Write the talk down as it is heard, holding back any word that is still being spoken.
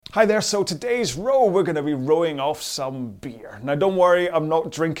Hi there, so today's row we're going to be rowing off some beer. Now don't worry, I'm not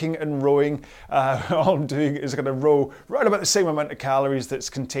drinking and rowing. All I'm doing is going to row right about the same amount of calories that's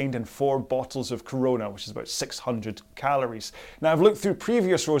contained in 4 bottles of Corona, which is about 600 calories. Now I've looked through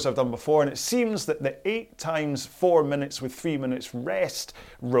previous rows I've done before and it seems that the 8 times 4 minutes with 3 minutes rest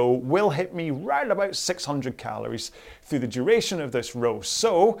row will hit me right about 600 calories through the duration of this row.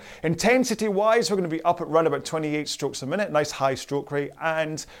 So intensity wise, we're going to be up at around about 28 strokes a minute, nice high stroke rate,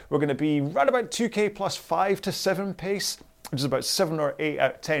 and we're going to be right about 2k plus 5 to 7 pace, which is about 7 or 8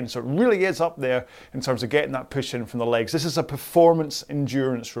 out of 10. So it really is up there in terms of getting that push in from the legs. This is a performance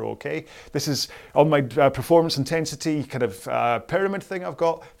endurance row, okay? This is on my performance intensity kind of pyramid thing I've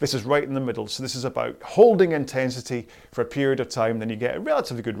got. This is right in the middle. So this is about holding intensity for a period of time, then you get a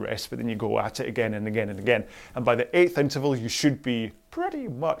relatively good rest, but then you go at it again and again and again. And by the 8th interval, you should be pretty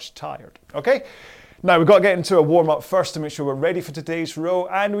much tired, okay? Now we've got to get into a warm up first to make sure we're ready for today's row,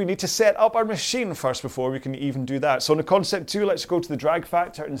 and we need to set up our machine first before we can even do that. So on the Concept 2, let's go to the drag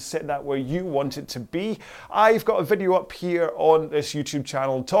factor and set that where you want it to be. I've got a video up here on this YouTube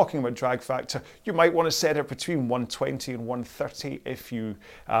channel talking about drag factor. You might want to set it between 120 and 130 if you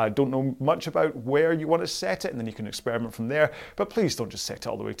don't know much about where you want to set it, and then you can experiment from there. But please don't just set it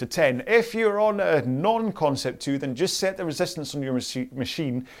all the way to 10. If you're on a non-Concept 2, then just set the resistance on your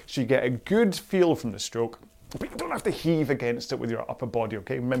machine so you get a good feel from the stroke, but you don't have to heave against it with your upper body,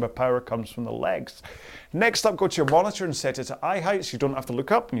 okay? Remember, power comes from the legs. Next up, go to your monitor and set it to eye height so you don't have to look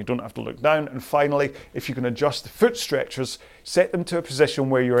up and you don't have to look down. And finally, if you can adjust the foot stretchers, set them to a position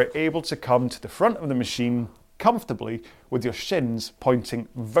where you're able to come to the front of the machine comfortably with your shins pointing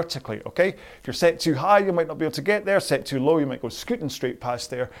vertically, okay? If you're set too high, you might not be able to get there. Set too low, you might go scooting straight past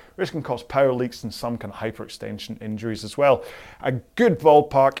there, which can cause power leaks and some kind of hyperextension injuries as well. A good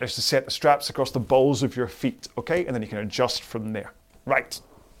ballpark is to set the straps across the balls of your feet, okay? And then you can adjust from there. Right,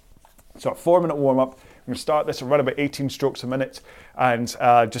 so a 4-minute warm-up. We're going to start this at around about 18 strokes a minute, and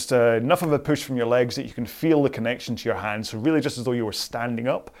just enough of a push from your legs that you can feel the connection to your hands. So really just as though you were standing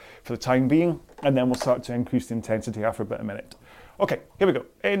up for the time being, and then we'll start to increase the intensity after about a minute. Okay, here we go.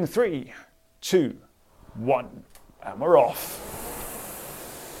 In 3, 2, 1, and we're off.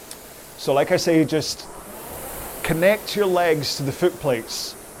 So like I say, just connect your legs to the foot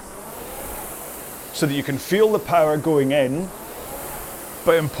plates so that you can feel the power going in.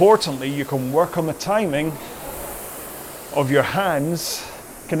 But importantly, you can work on the timing of your hands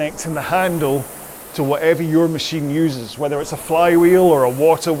connecting the handle to whatever your machine uses, whether it's a flywheel or a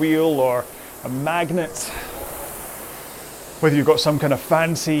water wheel or a magnet, whether you've got some kind of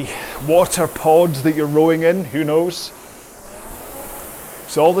fancy water pod that you're rowing in, who knows?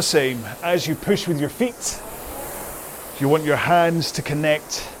 It's all the same. As you push with your feet, you want your hands to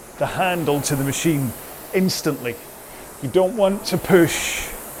connect the handle to the machine instantly. You don't want to push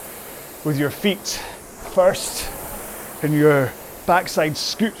with your feet first and your backside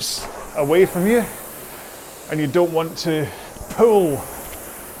scoots away from you, and you don't want to pull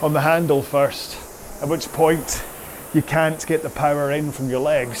on the handle first, at which point you can't get the power in from your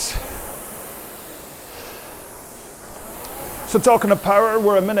legs. So talking of power,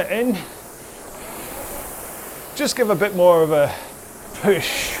 we're a minute in. Just give a bit more of a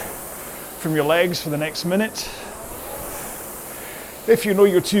push from your legs for the next minute. If you know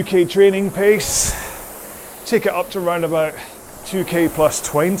your 2k training pace, take it up to around about 2k plus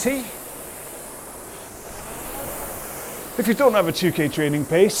 20. If you don't have a 2k training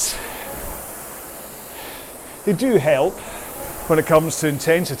pace, they do help when it comes to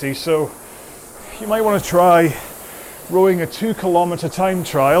intensity, so you might want to try rowing a 2-kilometer time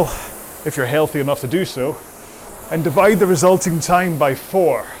trial, if you're healthy enough to do so, and divide the resulting time by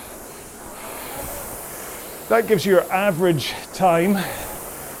 4. That gives you your average time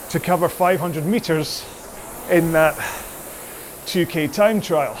to cover 500 meters in that 2k time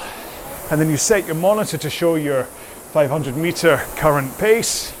trial. And then you set your monitor to show your 500 meter current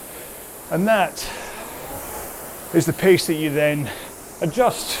pace, and that is the pace that you then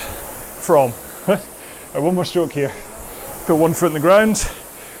adjust from. Right, one more stroke here. Put one foot in the ground,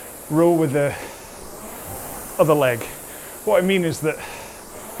 row with the other leg. What I mean is that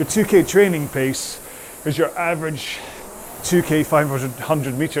your 2k training pace is your average 2k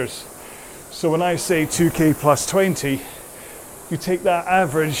 500 meters. So when I say 2k plus 20, you take that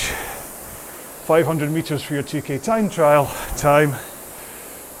average 500 meters for your 2k time trial time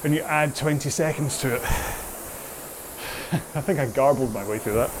and you add 20 seconds to it. I think I garbled my way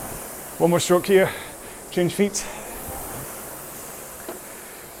through that. One more stroke here, change feet.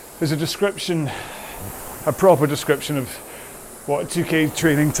 There's a description, a proper description of what a 2k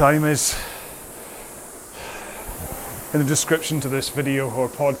training time is in the description to this video or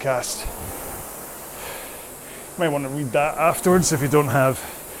podcast. You might want to read that afterwards if you don't have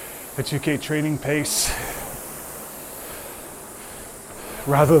a 2K training pace,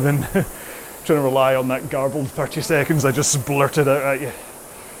 rather than trying to rely on that garbled 30 seconds I just blurted out at you.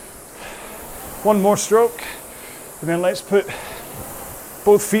 One more stroke, and then let's put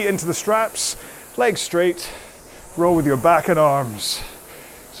both feet into the straps, legs straight, row with your back and arms.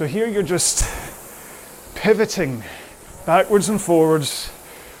 So here you're just pivoting backwards and forwards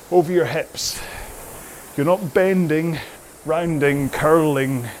over your hips. You're not bending, rounding,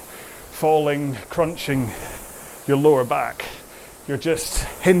 curling, falling, crunching your lower back. You're just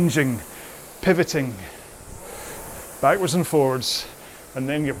hinging, pivoting backwards and forwards, and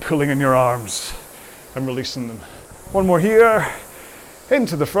then you're pulling in your arms and releasing them. One more here,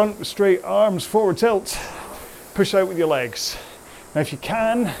 into the front with straight arms, forward tilt, push out with your legs. Now if you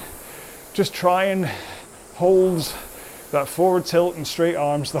can, just try and hold that forward tilt and straight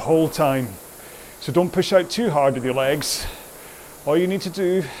arms the whole time. So don't push out too hard with your legs. All you need to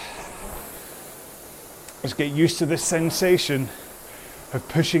do is get used to this sensation of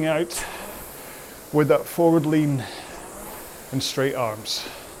pushing out with that forward lean and straight arms.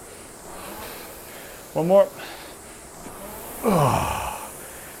 One more.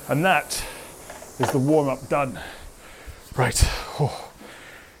 And that is the warm-up done. Right,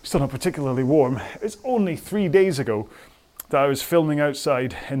 still not particularly warm. It's only 3 days ago that I was filming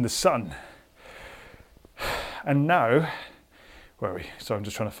outside in the sun. And now, where are we? So I'm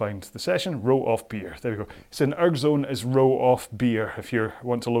just trying to find the session. Row off beer. There we go. It's in Ergzone as row off beer if you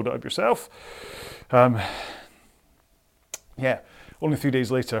want to load it up yourself. Yeah, only 3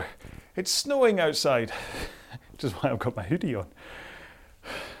 days later. It's snowing outside, which is why I've got my hoodie on.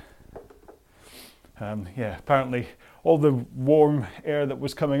 Yeah, apparently all the warm air that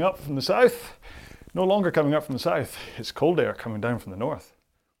was coming up from the south, no longer coming up from the south. It's cold air coming down from the north.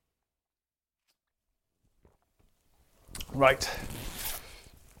 Right,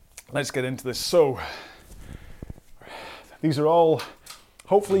 let's get into this. So, these are all,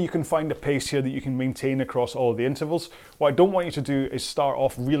 hopefully you can find a pace here that you can maintain across all of the intervals. What I don't want you to do is start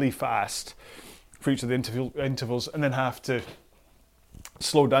off really fast for each of the intervals and then have to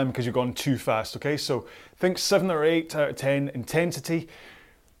slow down because you've gone too fast, okay? So think 7 or 8 out of 10 intensity.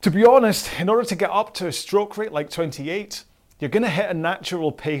 To be honest, in order to get up to a stroke rate like 28, you're going to hit a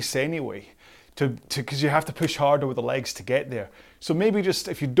natural pace anyway, because you have to push harder with the legs to get there. So maybe just,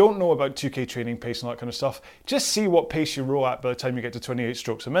 if you don't know about 2K training pace and all that kind of stuff, just see what pace you row at by the time you get to 28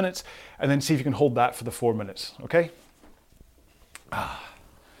 strokes a minute, and then see if you can hold that for the 4 minutes, okay?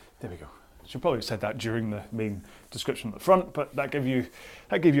 There we go. Should probably have said that during the main description at the front, but that gave you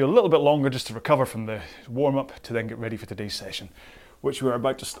a little bit longer just to recover from the warm-up to then get ready for today's session, which we're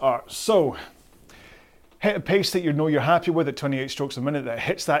about to start. So, hit a pace that you know you're happy with at 28 strokes a minute that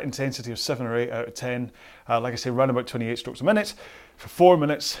hits that intensity of 7 or 8 out of 10. Like I say, around about 28 strokes a minute for 4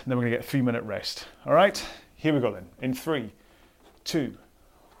 minutes, and then we're going to get a 3-minute rest. All right, here we go then. In 3, 2,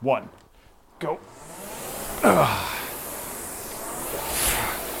 1, go.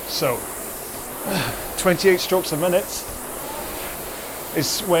 So, 28 strokes a minute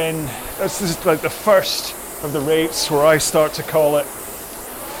is when, this is like the first of the rates where I start to call it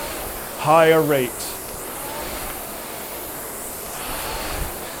higher rate.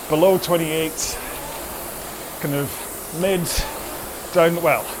 Below 28, kind of mid, down,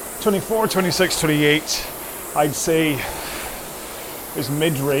 well, 24, 26, 28, I'd say is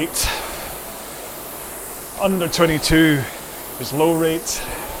mid rate. Under 22 is low rate.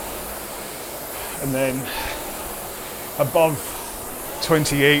 And then above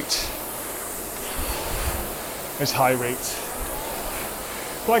 28 is high rate.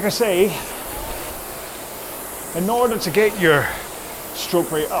 Like I say, in order to get your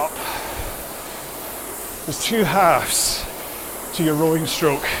stroke rate up, there's 2 halves to your rowing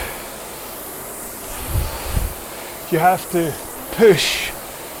stroke. You have to push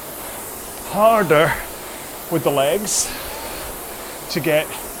harder with the legs to get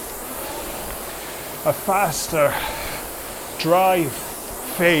a faster drive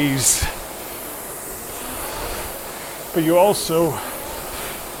phase, but you also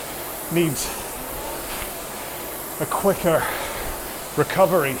need a quicker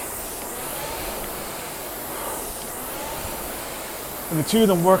recovery. And the two of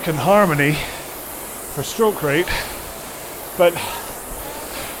them work in harmony for stroke rate, but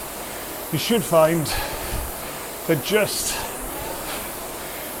you should find that just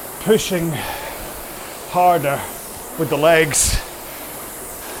pushing harder with the legs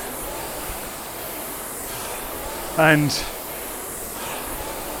and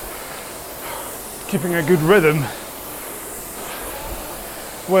keeping a good rhythm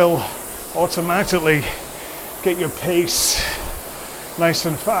will automatically get your pace nice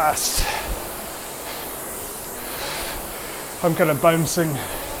and fast. I'm kind of bouncing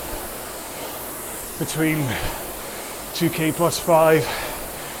between 2k plus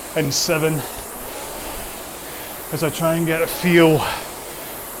 5 and 7 as I try and get a feel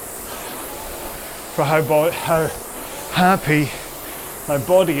for how happy my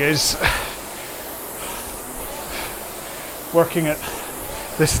body is working at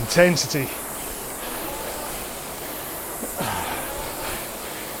this intensity.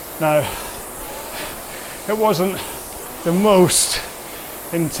 Now, it wasn't the most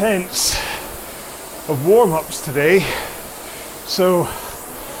intense of warm-ups today, so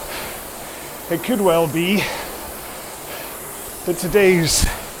it could well be that today's,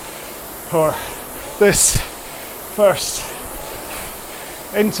 or this first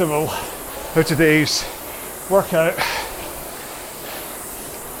interval of today's workout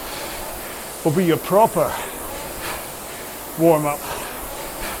will be your proper warm-up,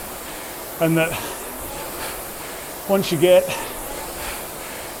 and that once you get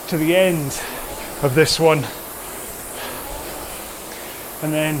to the end of this one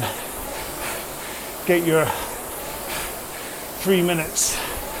and then get your 3 minutes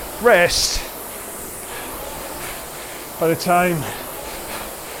rest, by the time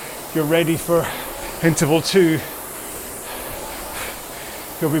you're ready for interval 2,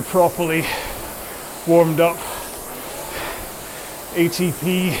 you'll be properly warmed up,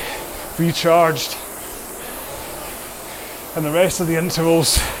 ATP recharged, and the rest of the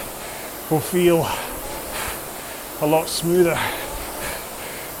intervals will feel a lot smoother.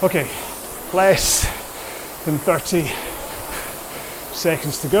 Okay, less than 30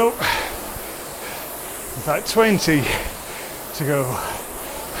 seconds to go. In fact, 20 to go.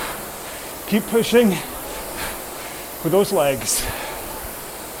 Keep pushing with those legs.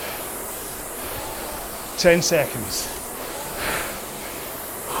 10 seconds.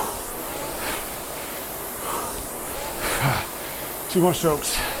 Two more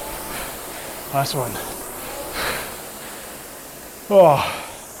strokes. Last one. Oh,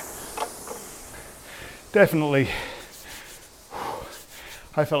 definitely.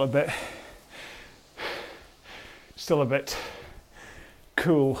 I felt still a bit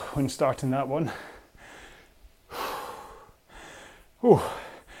cool when starting that one. Whew.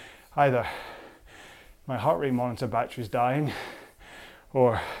 Either my heart rate monitor battery's dying,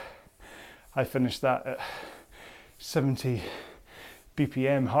 or I finished that at 70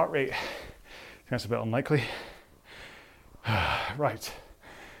 BPM heart rate. I think that's a bit unlikely. Right,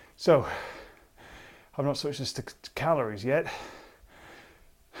 so I've not switched this to calories yet.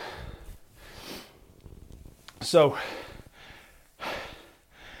 So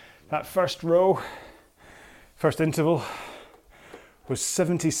that first interval was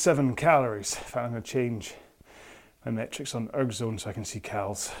 77 calories. In fact, I'm going to change my metrics on ErgZone so I can see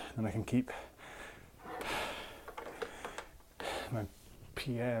cals, and I can keep my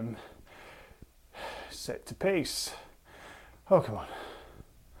PM set to pace. Oh, come on.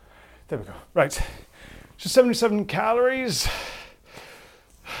 There we go. Right. So 77 calories.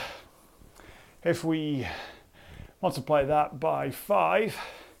 If we multiply that by 5,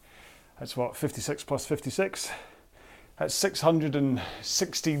 that's what, 56 plus 56? That's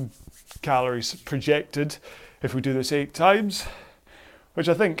 660 calories projected if we do this 8 times, which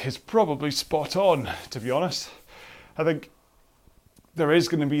I think is probably spot on, to be honest. I think there is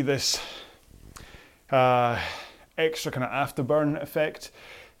going to be this extra kind of afterburn effect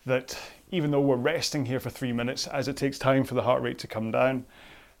that even though we're resting here for 3 minutes, as it takes time for the heart rate to come down,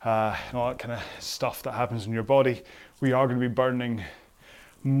 and all that kind of stuff that happens in your body, we are going to be burning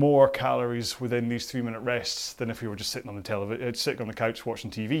more calories within these 3 minute rests than if we were just sitting on the couch watching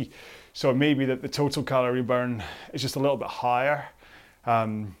TV. So it may be that the total calorie burn is just a little bit higher,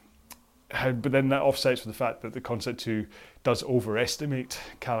 but then that offsets with the fact that the Concept 2 does overestimate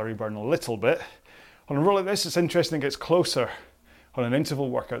calorie burn a little bit. On a roll like this, it's interesting, it gets closer on an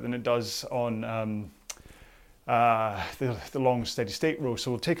interval workout than it does on the long steady state row. So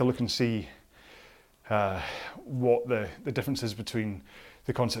we'll take a look and see what the difference is between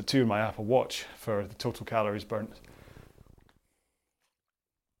the Concept 2 and my Apple Watch for the total calories burnt.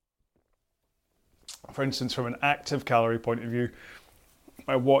 For instance, from an active calorie point of view,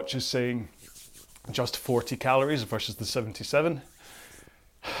 my watch is saying just 40 calories versus the 77.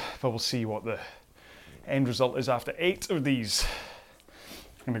 But we'll see what the end result is after 8 of these.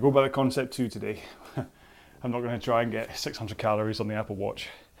 I'm going to go by the Concept 2 today. I'm not going to try and get 600 calories on the Apple Watch,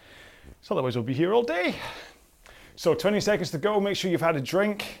 so otherwise we'll be here all day. So 20 seconds to go. Make sure you've had a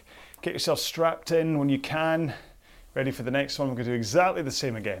drink. Get yourself strapped in when you can. Ready for the next one? We're going to do exactly the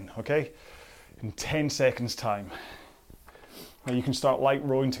same again, okay? In 10 seconds time. Now you can start light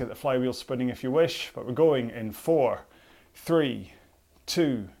rowing to get the flywheel spinning if you wish, but we're going in 4, 3,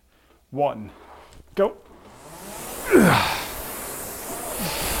 2, 1, go.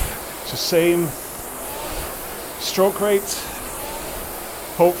 So same stroke rate,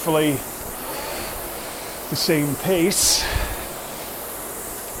 hopefully the same pace.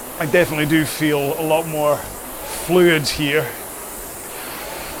 I definitely do feel a lot more fluid here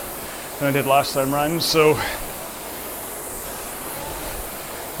than I did last time round, so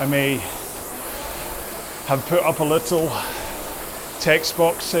I may have put up a little text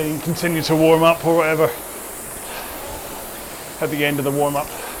box saying continue to warm up or whatever at the end of the warm up,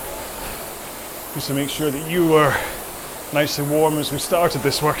 just to make sure that you were nice and warm as we started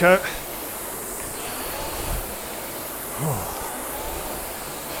this workout.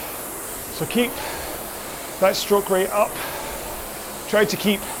 So keep that stroke rate up. Try to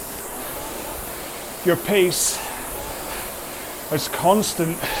keep your pace as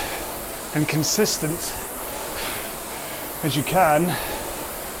constant and consistent as you can,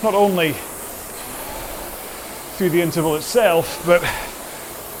 not only through the interval itself, but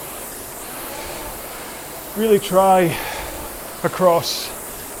really try across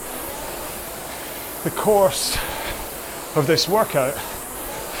the course of this workout.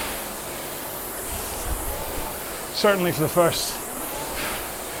 Certainly for the first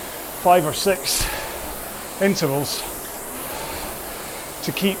 5 or 6 intervals,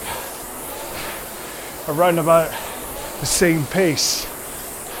 to keep around about the same pace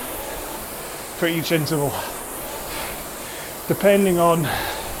for each interval. Depending on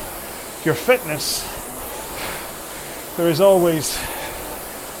your fitness, there is always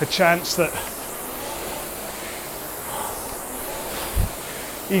a chance that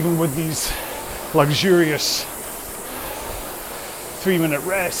even with these luxurious 3-minute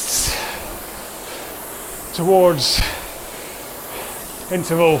rests towards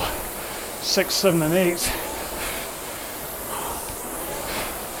interval 6, 7 and 8,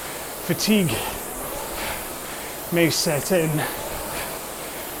 fatigue may set in,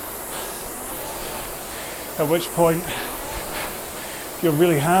 at which point you'll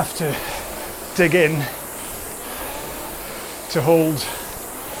really have to dig in to hold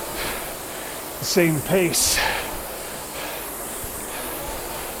the same pace.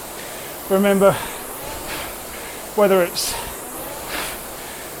 Remember, whether it's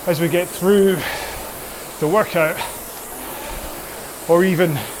as we get through the workout or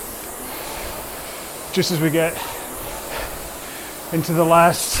even just as we get into the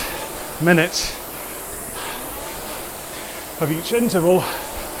last minute of each interval,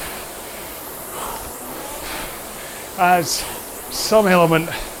 as some element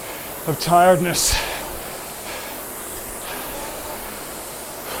of tiredness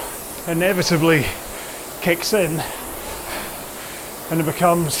inevitably kicks in, and it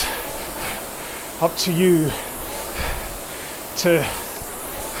becomes up to you to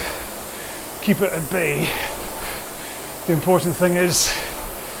keep it at bay. The important thing is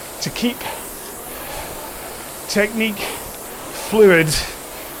to keep technique fluid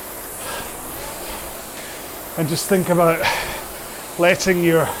and just think about letting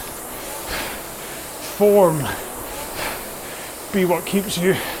your form be what keeps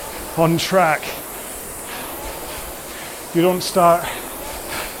you on track. You don't start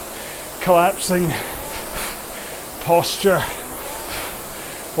collapsing posture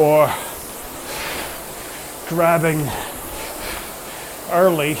or grabbing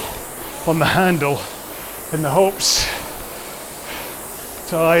early on the handle in the hopes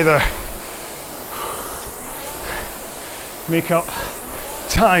to either make up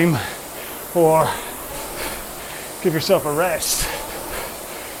time or give yourself a rest.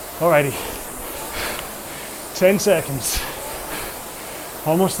 Alrighty, 10 seconds,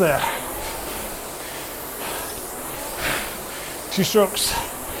 almost there. 2 strokes,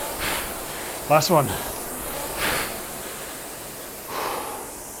 last one.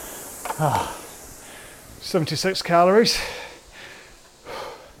 76 calories.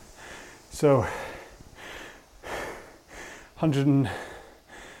 So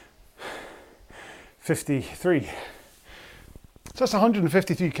 153. So that's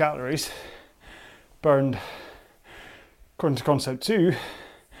 153 calories burned according to Concept 2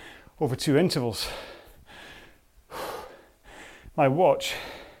 over 2 intervals. My watch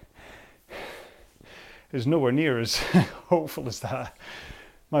is nowhere near as hopeful as that.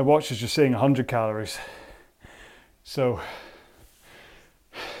 My watch is just saying 100 calories. So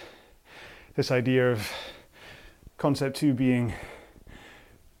this idea of Concept 2 being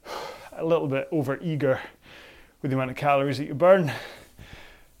a little bit over eager with the amount of calories that you burn.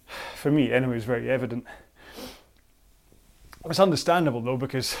 For me, anyway, it's very evident. It's understandable though,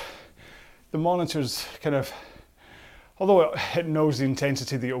 because the monitor's kind of, although it knows the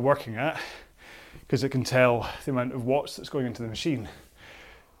intensity that you're working at, because it can tell the amount of watts that's going into the machine,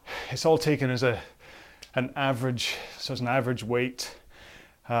 it's all taken as an average, so it's an average weight.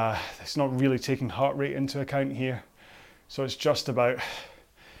 It's not really taking heart rate into account here. So it's just about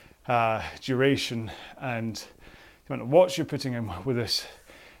duration and the amount of watts you're putting in with this.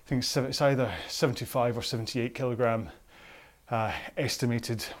 I think it's either 75 or 78 kilogram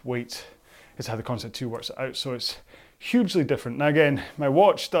estimated weight is how the Concept 2 works it out. So it's hugely different. Now again, my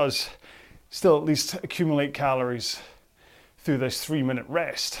watch does still at least accumulate calories through this 3-minute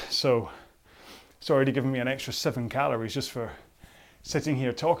rest. So it's already given me an extra 7 calories just for sitting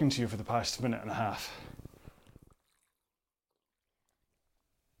here talking to you for the past minute and a half.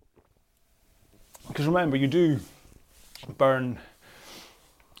 Because remember, you do burn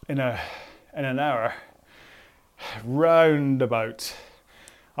in an hour round about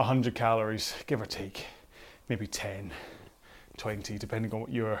 100 calories, give or take, maybe 10, 20, depending on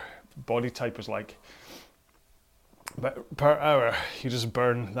what your body type is like. But per hour, you just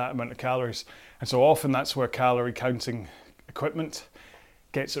burn that amount of calories. And so often that's where calorie counting equipment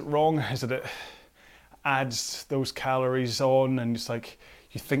gets it wrong, is that it adds those calories on, and it's like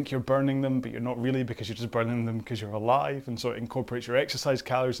you think you're burning them, but you're not really, because you're just burning them because you're alive, and so it incorporates your exercise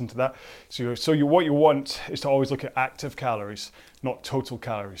calories into that. What you want is to always look at active calories, not total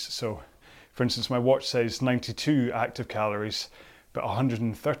calories. So, for instance, my watch says 92 active calories, but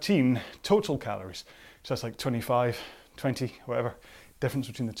 113 total calories. So that's like 25, 20, whatever, difference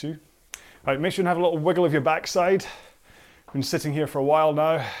between the two. All right, make sure you have a little wiggle of your backside. Been sitting here for a while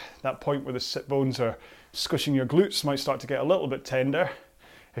now. That point where the sit bones are squishing your glutes might start to get a little bit tender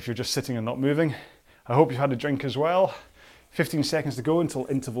if you're just sitting and not moving. I hope you've had a drink as well. 15 seconds to go until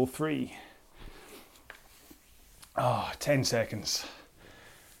interval 3. 10 seconds.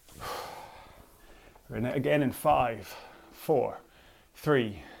 We're in it again in 5, 4,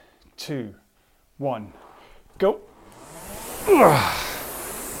 3, 2, 1. Go.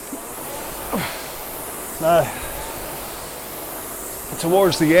 Now,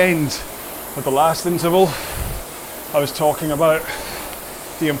 towards the end of the last interval, I was talking about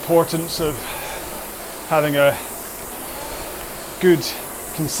the importance of having a good,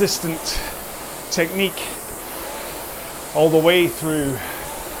 consistent technique all the way through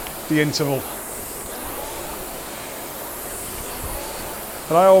the interval.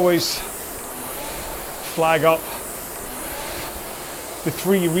 And I always flag up the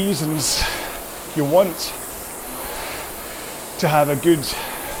 3 reasons you want to have a good,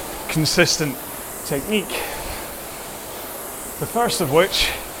 consistent technique. The first of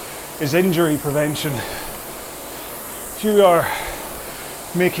which is injury prevention. If you are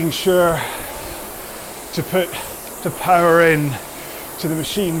making sure to put the power in to the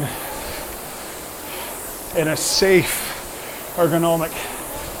machine in a safe, ergonomic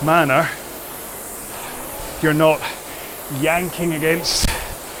manner, you're not yanking against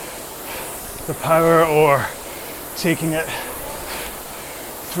the power or taking it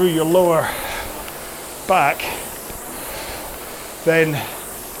through your lower back, then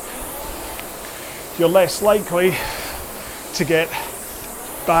you're less likely to get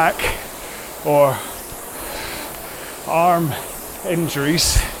back or arm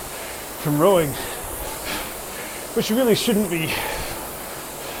injuries from rowing, which really shouldn't be.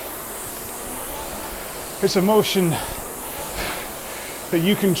 It's a motion that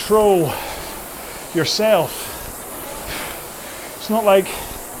you control yourself. It's not like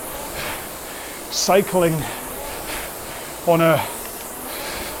cycling on a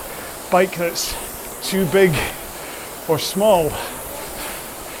bike that's too big or small.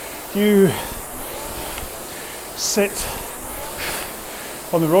 You sit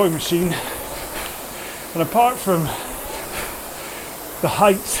on the rowing machine, and apart from the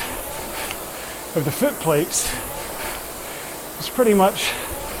height of the foot plates, it's pretty much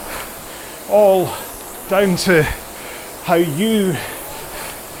all down to how you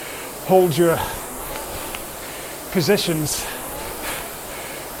hold your positions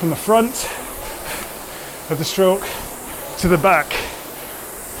from the front of the stroke to the back,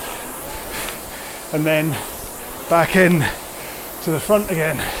 and then back in to the front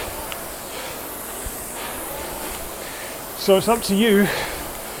again. So it's up to you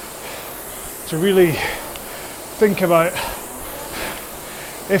to really think about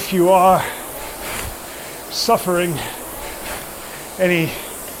if you are suffering any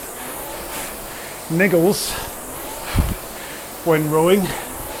niggles when rowing.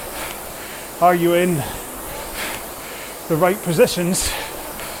 Are you in the right positions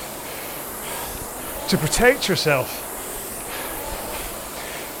to protect yourself.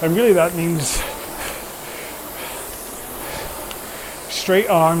 And really that means straight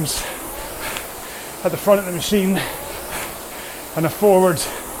arms at the front of the machine and a forward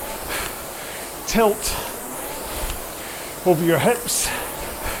tilt over your hips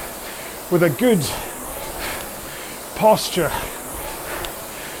with a good posture.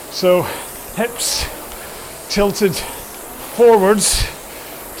 So hips tilted forwards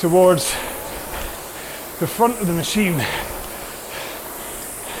towards the front of the machine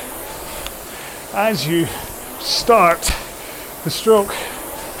as you start the stroke,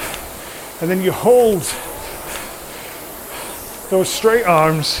 and then you hold those straight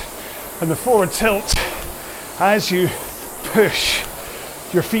arms and the forward tilt as you push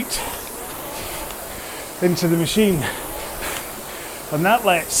your feet into the machine, and that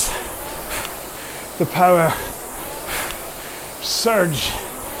lets the power surge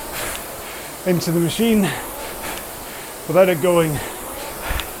into the machine without it going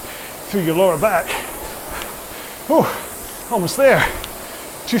through your lower back. Oh, almost there.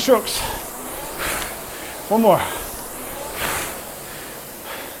 2 strokes. One more.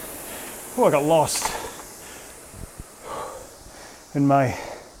 Oh, I got lost in my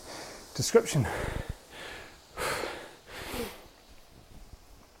description.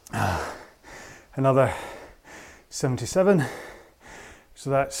 Another 77. So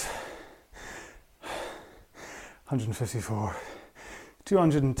that's 154.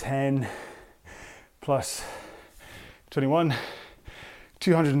 210 plus 21.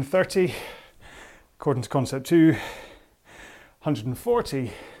 230 according to concept 2.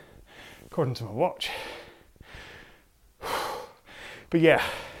 140 according to my watch. But yeah,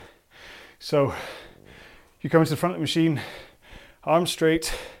 so you come into the front of the machine, arms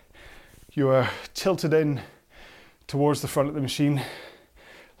straight, you are tilted in towards the front of the machine,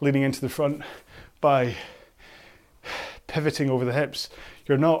 leaning into the front by pivoting over the hips.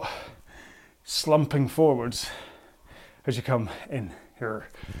 You're not slumping forwards as you come in here.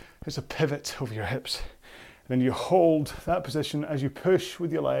 It's a pivot over your hips. And then you hold that position as you push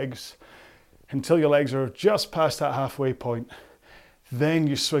with your legs until your legs are just past that halfway point. Then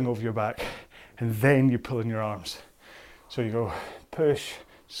you swing over your back and then you pull in your arms. So you go push,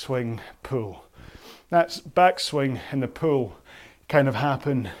 swing, pull. That's back swing and the pull kind of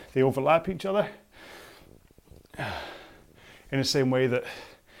happen, they overlap each other in the same way that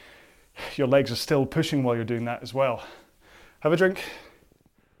your legs are still pushing while you're doing that as well. Have a drink.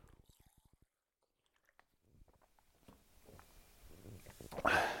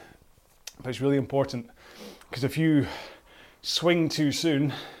 But it's really important because if you swing too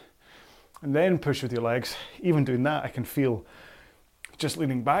soon and then push with your legs, even doing that, I can feel just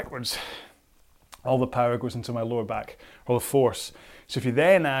leaning backwards, all the power goes into my lower back, all the force. So if you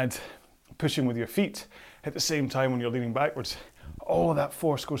then add pushing with your feet at the same time when you're leaning backwards, all of that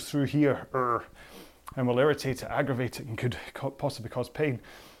force goes through here and will irritate it, aggravate it, and could possibly cause pain.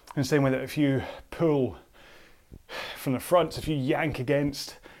 In the same way that if you pull from the front, if you yank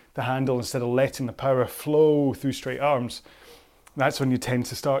against the handle instead of letting the power flow through straight arms, that's when you tend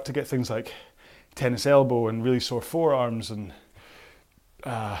to start to get things like tennis elbow and really sore forearms and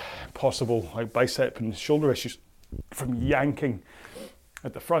possible like bicep and shoulder issues from yanking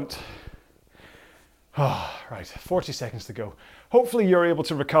at the front. Right, 40 seconds to go. Hopefully you're able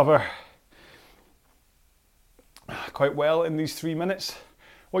to recover quite well in these 3 minutes.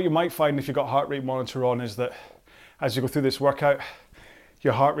 What you might find if you've got heart rate monitor on is that as you go through this workout,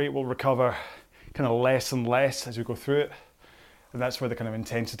 your heart rate will recover kind of less and less as you go through it. And that's where the kind of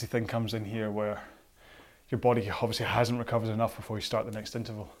intensity thing comes in here, where your body obviously hasn't recovered enough before you start the next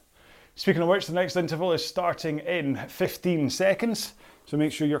interval. Speaking of which, the next interval is starting in 15 seconds. So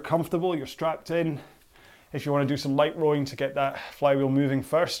make sure you're comfortable, you're strapped in. If you want to do some light rowing to get that flywheel moving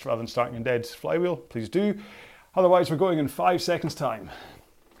first, rather than starting a dead flywheel, please do. Otherwise, we're going in 5 seconds time.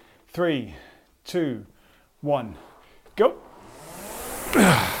 3, 2, 1, go.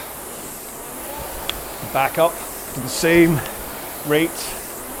 Back up to the same rate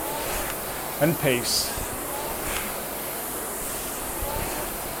and pace.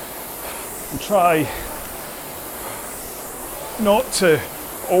 And try not to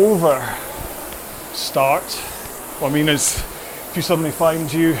over start. What I mean is, if you suddenly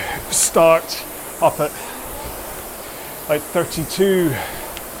find you start up at like 32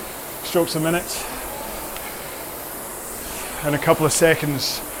 strokes a minute and a couple of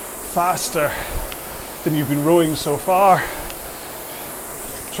seconds faster than you've been rowing so far,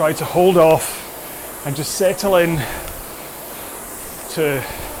 try to hold off and just settle in to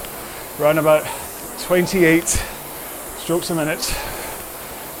around about 28 strokes a minute,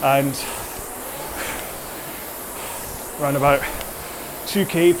 and around about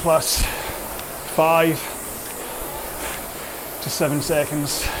 2k plus 5 to 7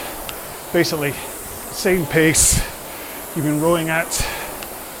 seconds. Basically, the same pace you've been rowing at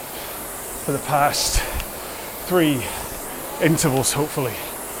for the past 3 intervals, hopefully.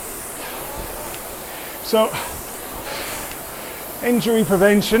 So, injury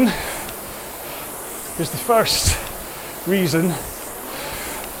prevention is the first reason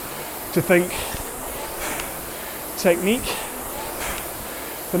to think technique.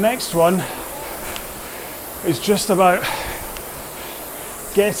 The next one is just about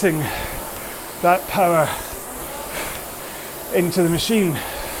getting that power into the machine.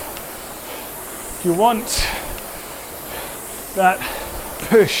 You want that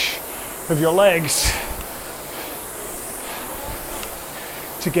push of your legs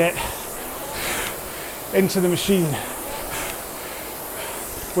to get into the machine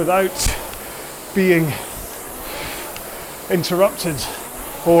without being interrupted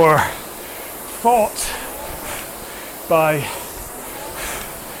or fought by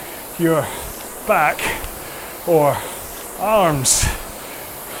your back or arms.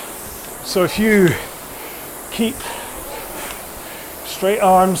 So if you keep straight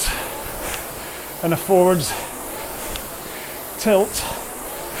arms and a forwards tilt,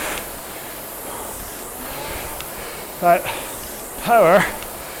 that power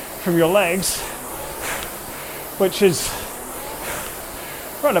from your legs, which is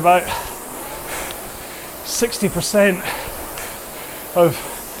around about 60% of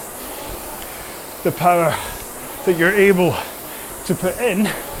the power that you're able to put in,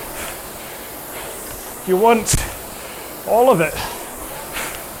 you want all of it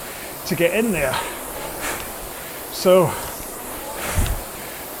to get in there. So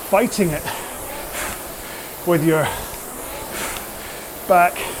fighting it with your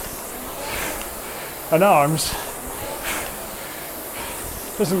back and arms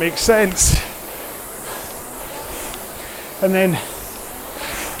doesn't make sense. And then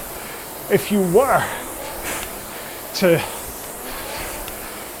if you were to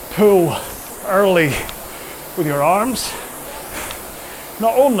pull early with your arms,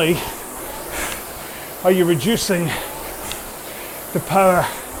 not only are you reducing the power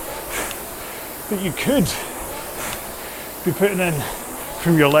that you could be putting in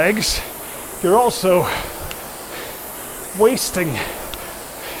from your legs, you're also wasting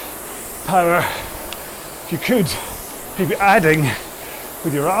power you could be adding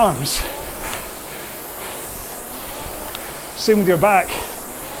with your arms. Same with your back.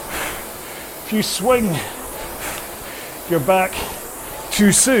 If you swing your back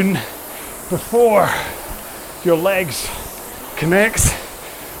too soon before your legs connect,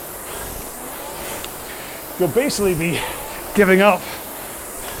 you'll basically be giving up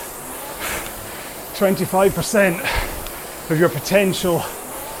 25% of your potential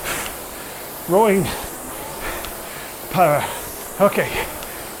rowing power. Okay,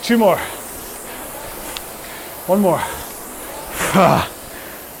 2 more. 1 more.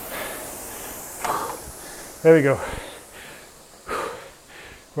 There we go.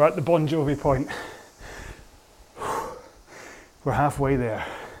 We're at the Bon Jovi point. We're halfway there.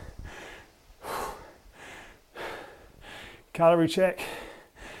 Calorie check.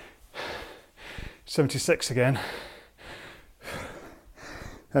 76 again.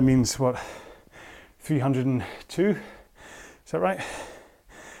 That means what? 302? Is that right?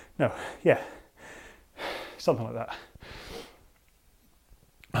 No, yeah. Something like that.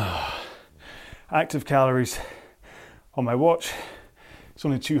 Active calories on my watch, it's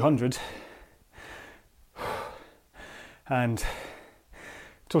only 200. And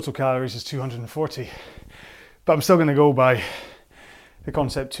total calories is 240. But I'm still going to go by the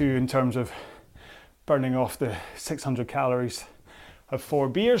Concept 2 in terms of burning off the 600 calories of 4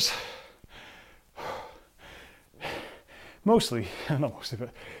 beers. Mostly, not mostly,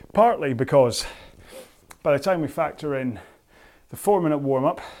 but partly because by the time we factor in the 4-minute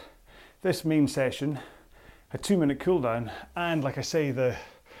warm-up, this main session, a 2-minute cool down, and like I say, the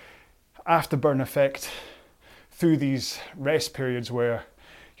afterburn effect through these rest periods where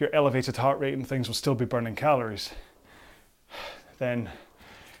your elevated heart rate and things will still be burning calories, then I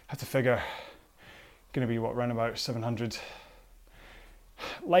have to figure going to be what, around about 700.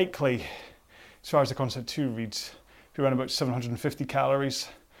 Likely, as far as the Concept 2 reads, be around about 750 calories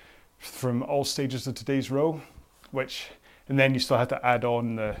from all stages of today's row, and then you still have to add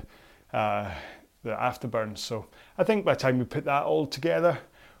on the afterburn. So I think by the time we put that all together,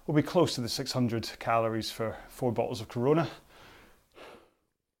 we'll be close to the 600 calories for 4 bottles of Corona.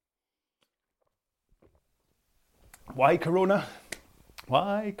 Why Corona?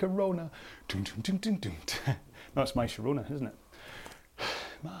 Why Corona? Dun, dun, dun, dun, dun. No, it's my Sharona, isn't it?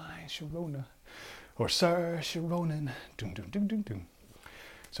 My Sharona. Or Sir Sharonan. Dun, dun, dun, dun, dun.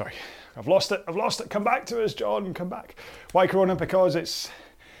 Sorry, I've lost it. Come back to us, John. Come back. Why Corona? Because it's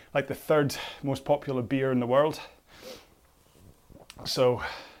like the third most popular beer in the world. So,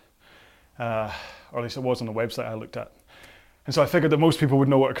 or at least it was on the website I looked at. And so I figured that most people would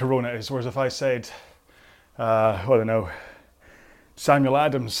know what a Corona is. Whereas if I said, I don't know, Samuel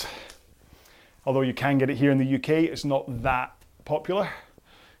Adams, although you can get it here in the UK, it's not that popular.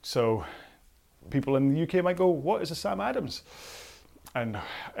 So people in the UK might go, what is a Sam Adams? And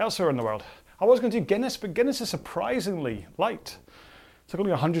elsewhere in the world. I was going to do Guinness, but Guinness is surprisingly light. It's like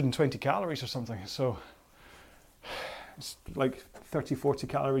only 120 calories or something. So it's like 30, 40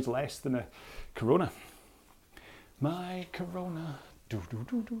 calories less than a Corona. My Corona. Do, do,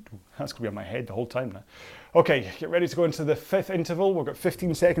 do, do, do. That's going to be on my head the whole time now. Okay, get ready to go into the 5th interval. We've got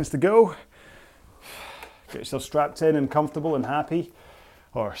 15 seconds to go. Get yourself strapped in and comfortable and happy.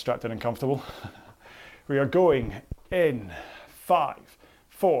 Or strapped in and comfortable. We are going in 5,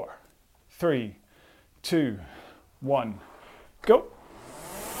 4, 3, 2, 1, go.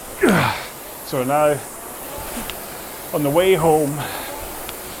 So now, on the way home,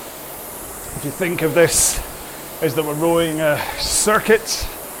 if you think of this as that we're rowing a circuit,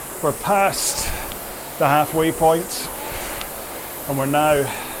 we're past the halfway point, and we're now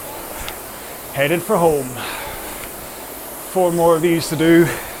headed for home. 4 more of these to do,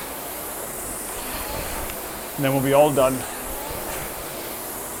 and then we'll be all done.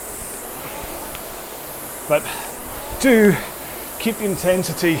 But do keep the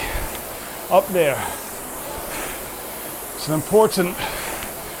intensity up there. It's an important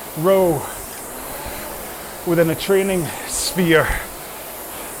row within a training sphere.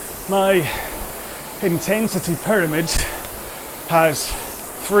 My intensity pyramid has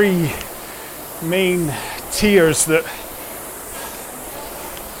 3 main tiers that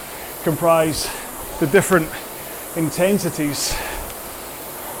comprise the different intensities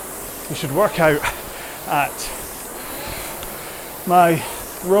you should work out at. My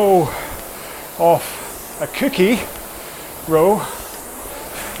row of a cookie row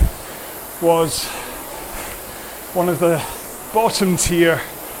was one of the bottom tier,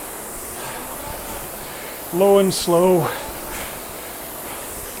 low and slow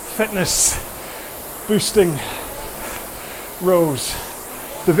fitness boosting rows.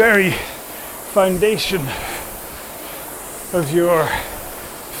 The very foundation of your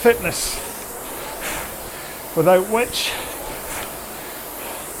fitness, without which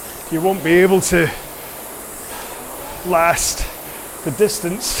you won't be able to last the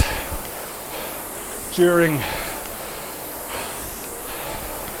distance during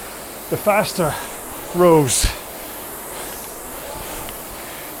the faster rows.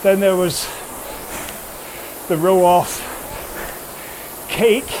 Then there was the row off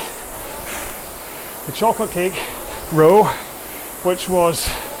cake, the chocolate cake row, which was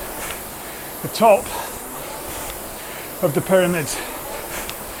the top of the pyramid.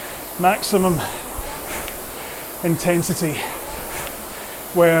 Maximum intensity,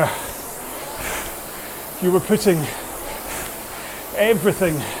 where you were putting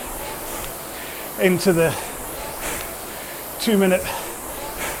everything into the 2-minute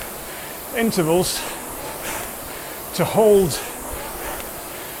intervals to hold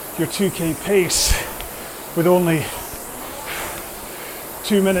your 2K pace with only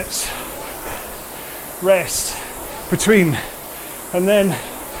 2 minutes rest between. And then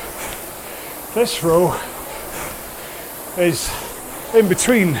this row is in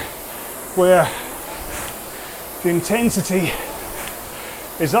between, where the intensity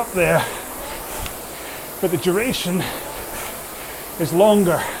is up there, but the duration is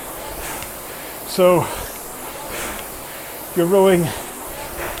longer. So you're rowing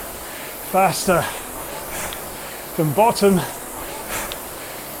faster than bottom,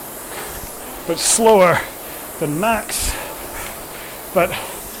 but slower than max, but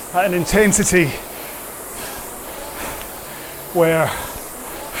at an intensity where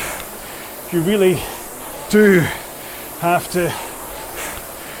you really do have to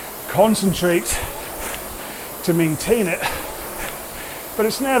concentrate to maintain it. But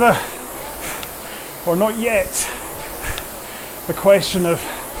it's never, or not yet, a question of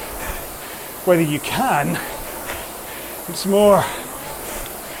whether you can. It's more,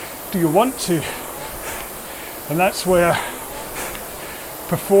 do you want to? And that's where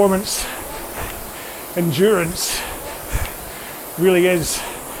performance endurance really is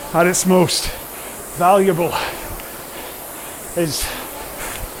at its most valuable, is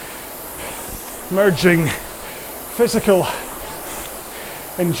merging physical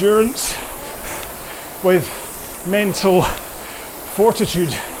endurance with mental fortitude.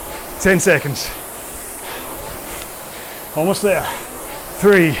 10 seconds. Almost there.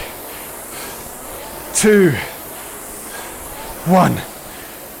 3, 2, 1.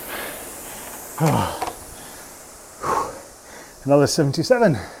 Another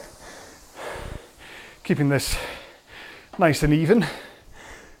 77. Keeping this nice and even.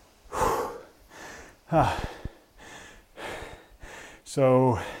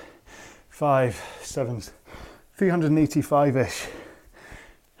 So 5, 7, 385-ish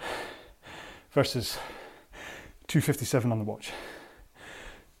versus 257 on the watch.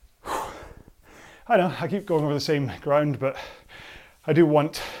 I know, I keep going over the same ground, but I do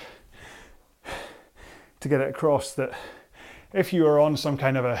want to get it across that if you are on some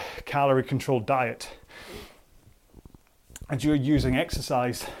kind of a calorie controlled diet and you're using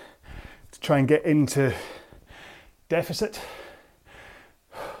exercise to try and get into deficit,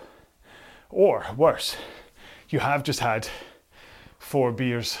 or worse, you have just had 4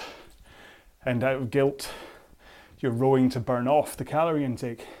 beers and out of guilt you're rowing to burn off the calorie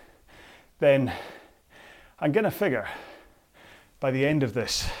intake, then I'm going to figure by the end of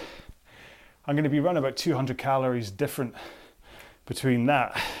this I'm going to be running about 200 calories different between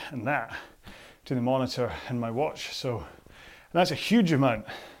that and that to the monitor and my watch. So, and that's a huge amount.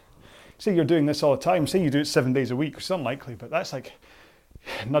 Say you're doing this all the time, say you do it 7 days a week, which is unlikely, but that's like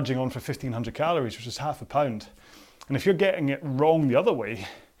nudging on for 1,500 calories, which is half a pound. And if you're getting it wrong the other way,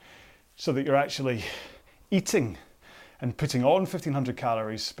 so that you're actually eating and putting on 1,500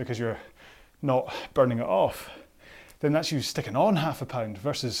 calories because you're not burning it off, then that's you sticking on half a pound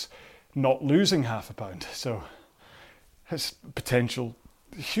versus not losing half a pound. So it's potential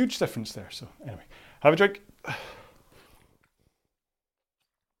huge difference there. So anyway, have a drink.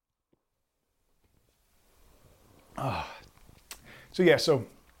 So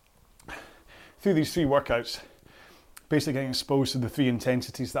through these 3 workouts, basically getting exposed to the 3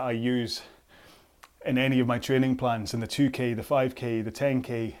 intensities that I use in any of my training plans, in the 2K, the 5K, the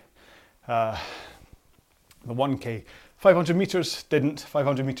 10K, the 1K. 500 meters didn't.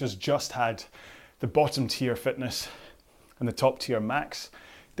 500 meters just had the bottom tier fitness and the top tier max.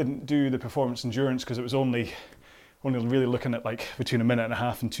 Didn't do the performance endurance because it was only really looking at like between 1.5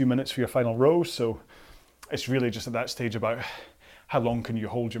 minutes and 2 minutes for your final row. So it's really just at that stage about how long can you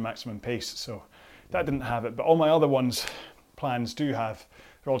hold your maximum pace. So that didn't have it, but all my other plans do have.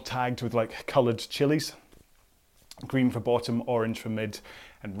 They're all tagged with like coloured chilies. Green for bottom, orange for mid,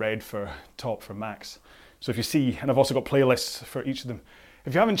 and red for top for max. So if you see, and I've also got playlists for each of them.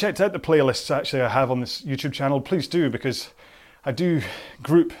 If you haven't checked out the playlists actually I have on this YouTube channel, please do, because I do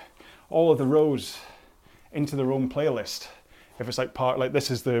group all of the rows into their own playlist. If it's like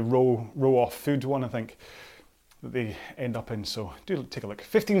this is the row off food one, I think, that they end up in. So do take a look.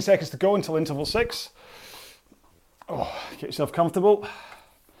 15 seconds to go until interval 6. Get yourself comfortable.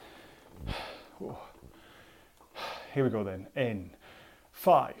 Here we go then. In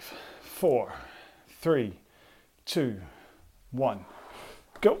 5, 4, 3, 2, 1,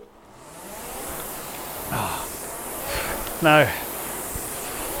 go. Now,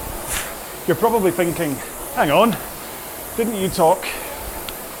 you're probably thinking, hang on, didn't you talk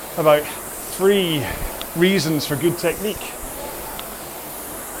about 3 reasons for good technique?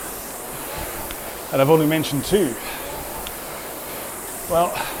 And I've only mentioned 2.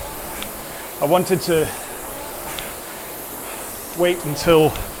 Well, I wanted to wait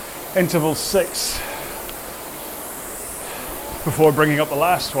until interval 6 before bringing up the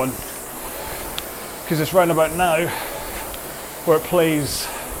last one, because it's round about now where it plays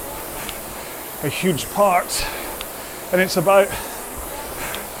a huge part, and it's about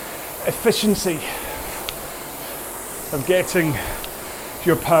efficiency of getting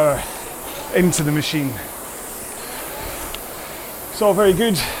your power into the machine. It's all very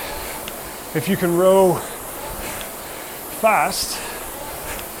good if you can row fast,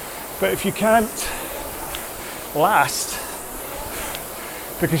 but if you can't last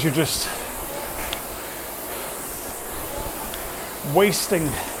because you're just wasting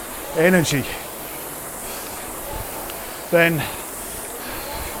energy, then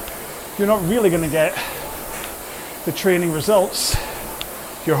you're not really going to get the training results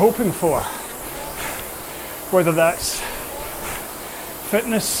you're hoping for, whether that's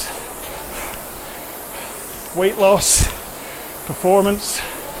fitness, weight loss, performance.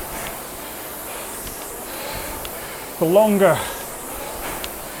 The longer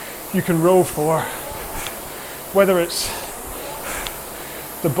you can row for, whether it's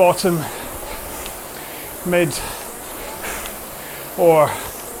the bottom, mid, or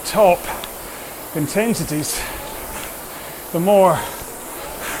top intensities, the more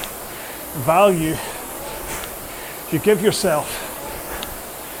value you give yourself.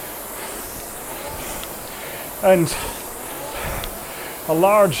 And a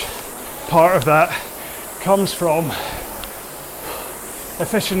large part of that comes from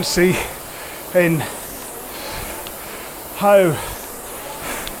efficiency in how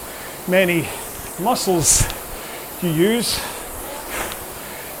many muscles you use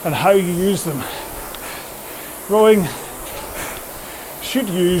and how you use them. Rowing should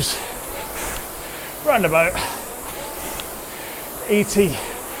use around about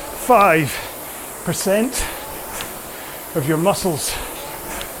 85% of your muscles,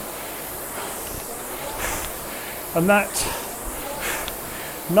 and that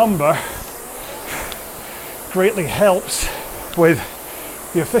number greatly helps with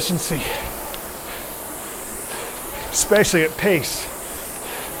the efficiency, especially at pace,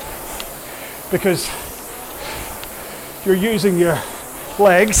 because you're using your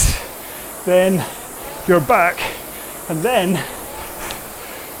legs, then your back, and then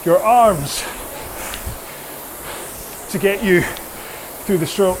your arms to get you through the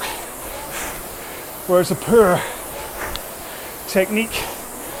stroke. Whereas a poor technique,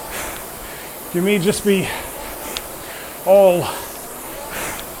 you may just be all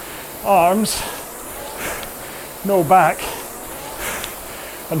arms, no back,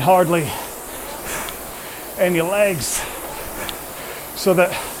 and hardly any legs, so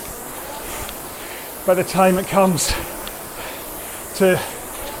that by the time it comes to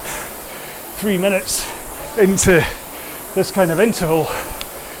 3 minutes into this kind of interval,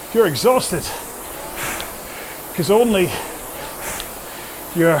 you're exhausted because only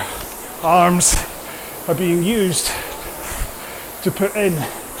your arms are being used to put in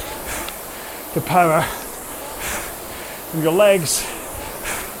the power, and your legs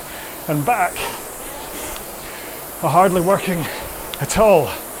and back are hardly working at all.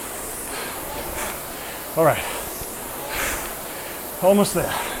 All right, almost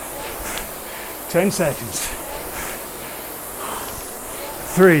there. 10 seconds.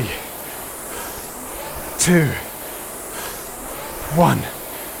 3, 2, 1.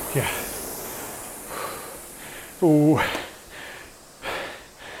 Yeah. Oh,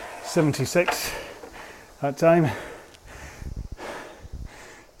 76 that time.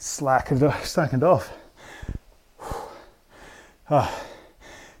 Slackened off.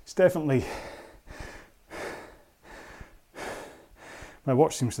 It's definitely, my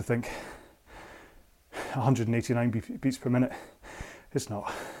watch seems to think 189 beats per minute. It's not.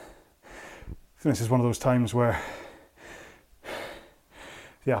 I think this is one of those times where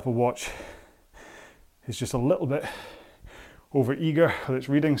the Apple Watch is just a little bit over eager with its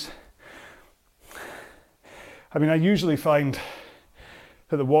readings. I mean, I usually find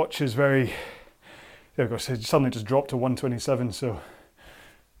that the watch is very, there we go, so it suddenly just dropped to 127, so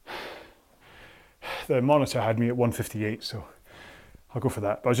the monitor had me at 158, so I'll go for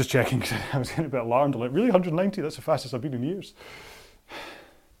that. But I was just checking because I was getting a bit alarmed. I'm like, really, 190? That's the fastest I've been in years.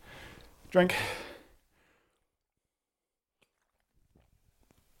 Drink.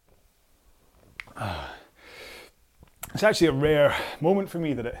 It's actually a rare moment for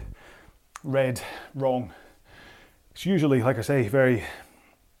me that it read wrong. It's usually, like I say, very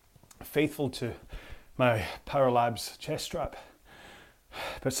faithful to my Power Labs chest strap.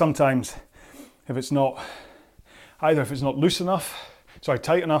 But sometimes if it's not, either if it's not loose enough,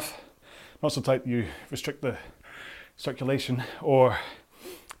 tight enough, not so tight that you restrict the circulation, or I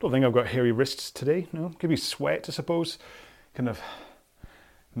don't think I've got hairy wrists today, no, could be sweat I suppose, kind of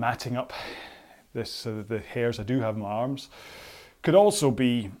matting up this the hairs I do have in my arms. Could also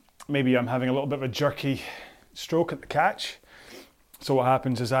be maybe I'm having a little bit of a jerky stroke at the catch. So what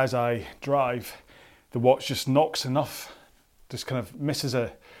happens is as I drive, the watch just knocks enough, just kind of misses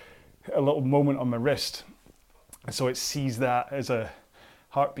a little moment on my wrist. And so it sees that as a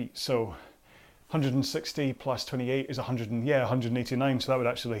heartbeat. So 160 plus 28 is 189. So that would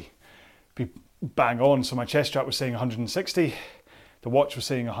actually be bang on. So my chest strap was saying 160. The watch was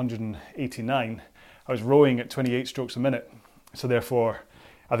saying 189. I was rowing at 28 strokes a minute. So therefore,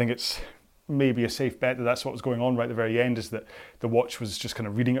 I think it's maybe a safe bet that that's what was going on right at the very end, is that the watch was just kind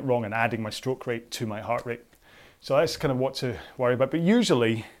of reading it wrong and adding my stroke rate to my heart rate. So that's kind of what to worry about. But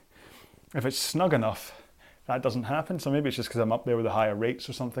usually, if it's snug enough, that doesn't happen. So maybe it's just because I'm up there with the higher rates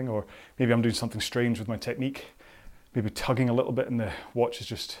or something, or maybe I'm doing something strange with my technique, maybe tugging a little bit and the watch is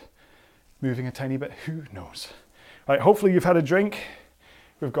just moving a tiny bit. Who knows? All right, hopefully you've had a drink.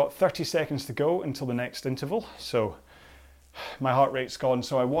 We've got 30 seconds to go until the next interval. So my heart rate's gone.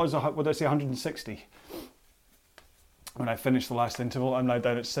 So I was, what did I say, 160 when I finished the last interval. I'm now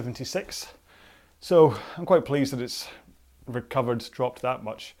down at 76. So I'm quite pleased that it's recovered, dropped that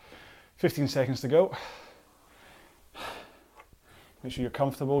much. 15 seconds to go. Make sure you're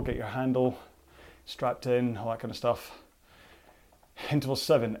comfortable, get your handle strapped in, all that kind of stuff. Interval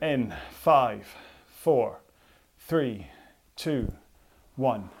 7 in 5, 4, 3, 2,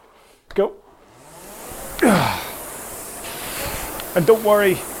 1, go. And don't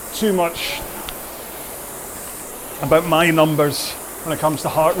worry too much about my numbers when it comes to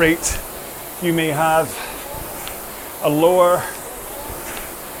heart rate. You may have a lower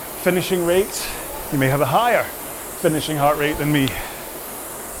finishing rate, you may have a higher finishing heart rate than me.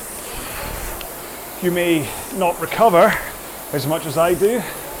 You may not recover as much as I do,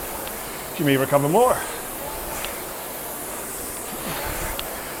 you may recover more.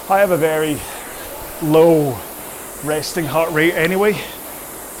 I have a very low resting heart rate anyway.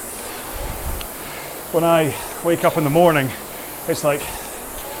 When I wake up in the morning, it's like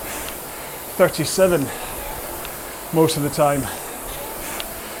 37 most of the time.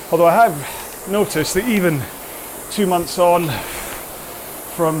 Although I have noticed that even 2 months on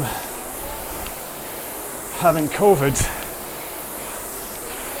from having COVID,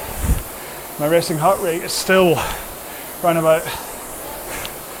 my resting heart rate is still around about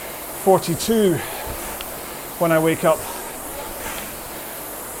 42 when I wake up,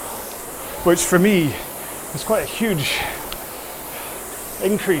 which for me is quite a huge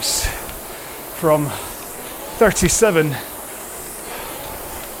increase from 37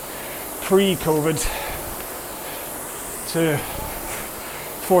 pre-COVID to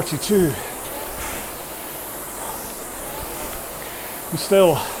 42. I'm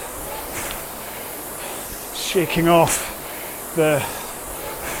still shaking off the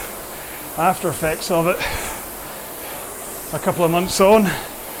after effects of it a couple of months on.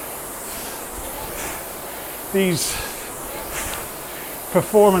 These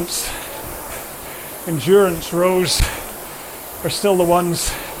performance endurance rows are still the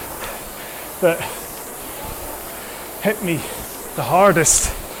ones that hit me the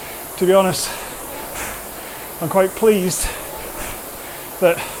hardest. To be honest, I'm quite pleased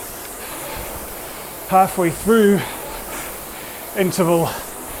that halfway through interval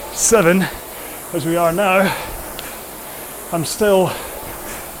 7, as we are now, I'm still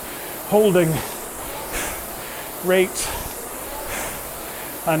holding rate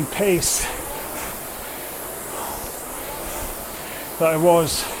and pace that I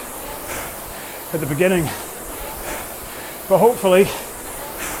was at the beginning. But hopefully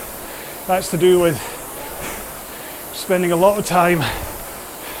that's to do with spending a lot of time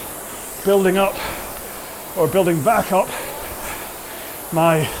building up or building back up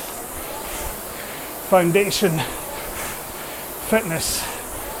my foundation fitness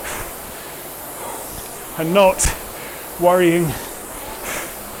and not worrying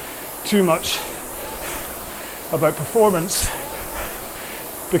too much about performance,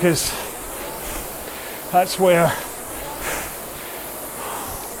 because that's where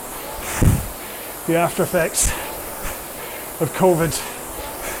the after effects of COVID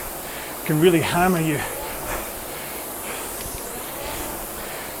can really hammer you.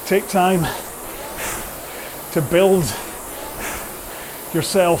 Take time to build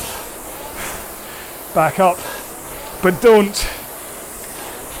yourself back up, but don't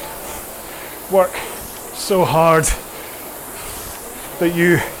work so hard that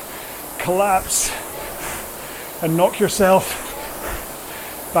you collapse and knock yourself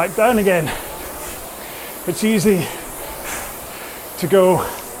back down again. It's easy to go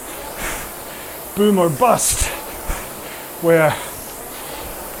boom or bust, where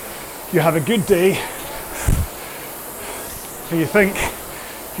you have a good day and you think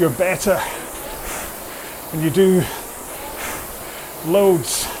you're better and you do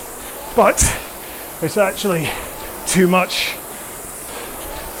loads, but it's actually too much,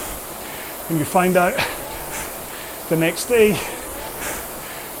 and you find out the next day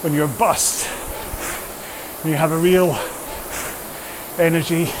when you're bust and you have a real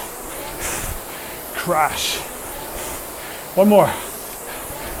energy crash. One more.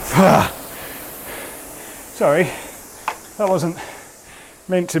 Sorry, that wasn't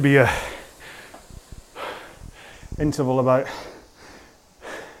meant to be a interval about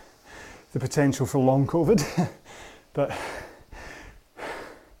the potential for long COVID, but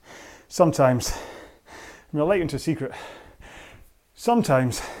sometimes, I'll let you into a secret,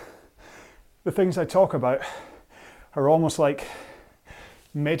 sometimes the things I talk about are almost like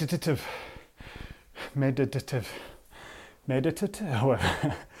meditative,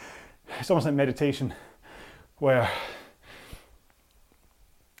 however. It's almost like meditation, where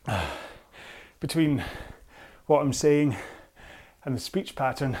between what I'm saying and the speech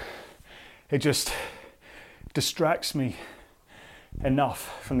pattern, it just distracts me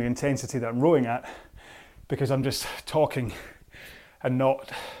enough from the intensity that I'm rowing at, because I'm just talking and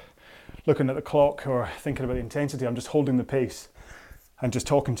not looking at the clock or thinking about the intensity. I'm just holding the pace and just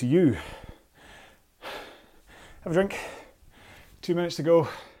talking to you. Have a drink. 2 minutes to go.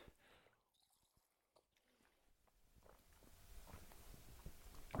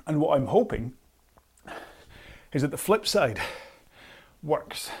 And what I'm hoping is that the flip side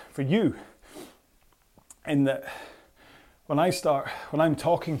works for you, in that when I'm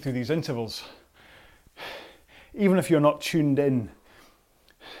talking through these intervals, even if you're not tuned in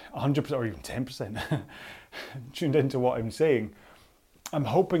 100% or even 10% tuned into what I'm saying, I'm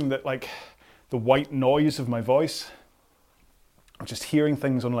hoping that like the white noise of my voice, I'm just hearing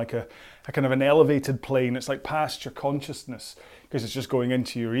things on like a kind of an elevated plane. It's like past your consciousness because it's just going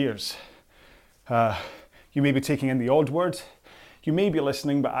into your ears. You may be taking in the odd word, you may be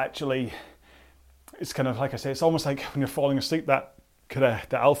listening, but actually it's kind of, like I say, it's almost like when you're falling asleep, that kind of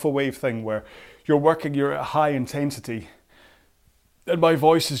the alpha wave thing where you're at high intensity and my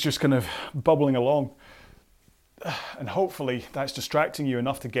voice is just kind of bubbling along. And hopefully that's distracting you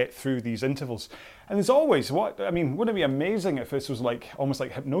enough to get through these intervals. And there's always, wouldn't it be amazing if this was like almost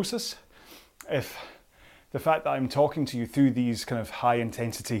like hypnosis? If the fact that I'm talking to you through these kind of high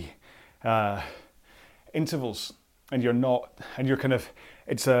intensity intervals and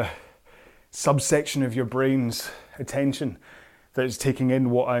it's a subsection of your brain's attention that is taking in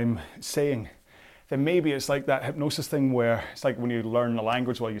what I'm saying, then maybe it's like that hypnosis thing where it's like when you learn a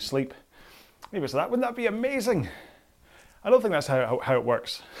language while you sleep. Maybe it's that. Wouldn't that be amazing? I don't think that's how it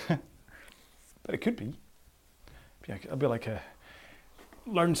works. But it could be. It'd be like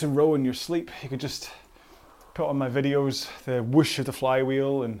learn to row in your sleep. You could just put on my videos, the whoosh of the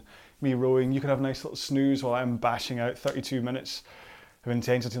flywheel and me rowing. You could have a nice little snooze while I'm bashing out 32 minutes of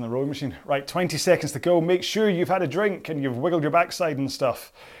intensity on the rowing machine. Right, 20 seconds to go. Make sure you've had a drink and you've wiggled your backside and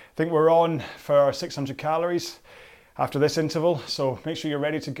stuff. I think we're on for our 600 calories after this interval. So make sure you're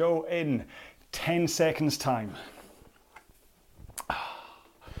ready to go in 10 seconds time.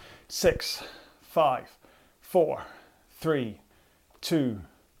 6, 5, 4, 3, 2,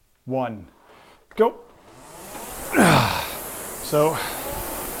 1, go. So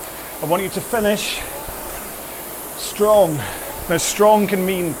I want you to finish strong. Now strong can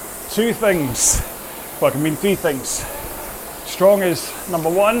mean two things. Well, it can mean three things. Strong is number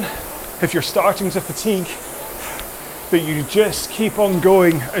one, if you're starting to fatigue, that you just keep on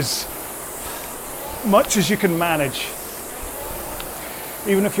going as much as you can manage.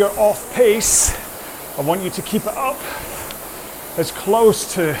 Even if you're off pace, I want you to keep it up as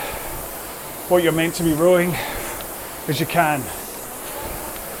close to what you're meant to be rowing as you can.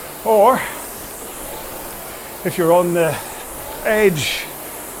 Or if you're on the edge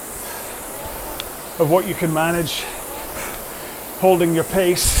of what you can manage, holding your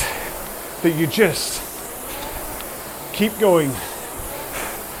pace, that you just keep going,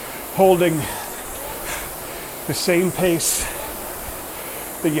 holding the same pace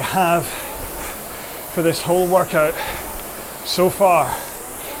that you have for this whole workout so far.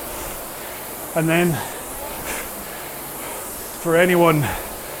 And then for anyone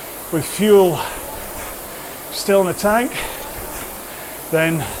with fuel still in the tank,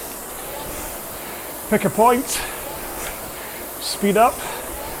 then pick a point, speed up,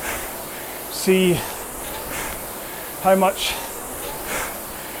 see how much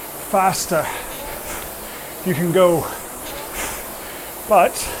faster you can go.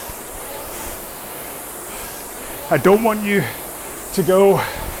 But I don't want you to go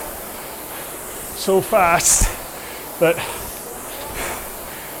so fast that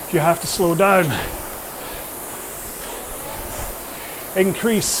you have to slow down.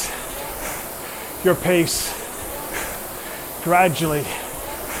 Increase your pace gradually.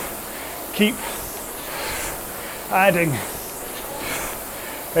 Keep adding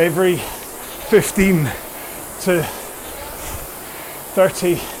every 15 to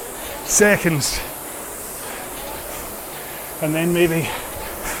 30 seconds, and then maybe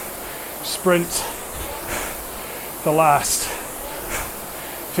sprint the last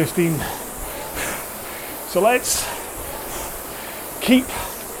 15. So let's keep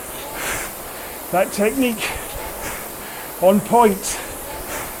that technique on point.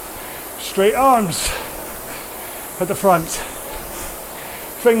 Straight arms at the front,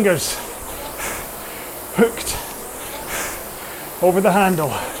 fingers hooked over the handle,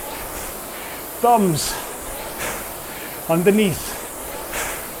 thumbs underneath.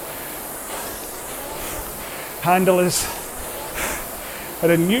 Handle is at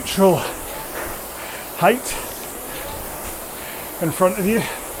a neutral height in front of you.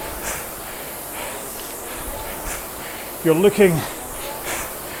 You're looking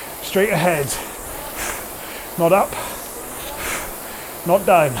straight ahead, not up, not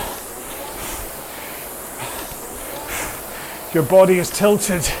down. Your body is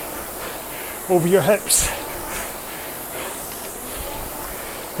tilted over your hips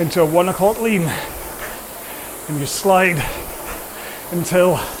into a 1 o'clock lean, and you slide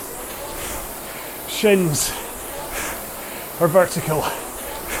until shins are vertical.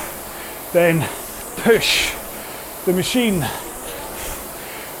 Then push the machine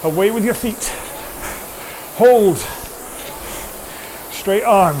away with your feet. Hold straight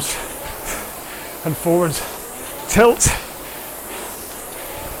arms and forward tilt.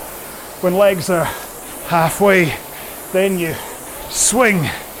 When legs are halfway, then you swing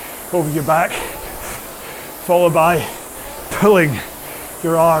over your back, followed by pulling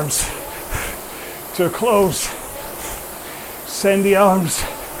your arms to a close. Send the arms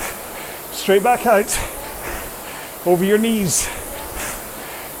straight back out over your knees.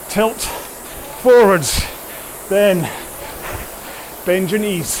 Tilt forwards, then bend your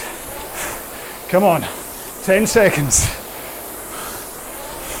knees. Come on, 10 seconds.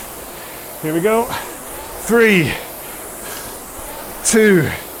 Here we go. 3, 2,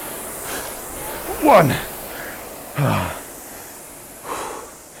 1.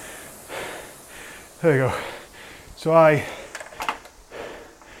 There you go. So I,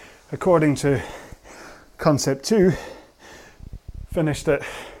 according to concept 2, finished at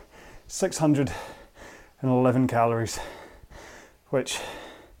 611 calories, which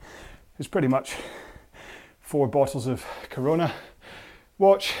is pretty much 4 bottles of Corona.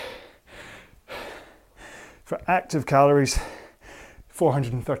 Watch. For active calories,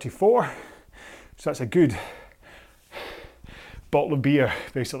 434. So that's a good bottle of beer,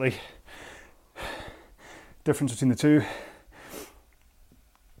 basically. Difference between the two.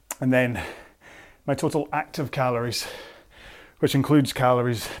 And then my total active calories, which includes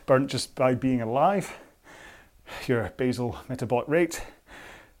calories burnt just by being alive, your basal metabolic rate,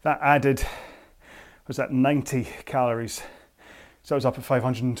 that added was at 90 calories. So I was up at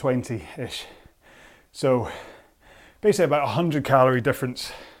 520-ish. So basically about 100 calorie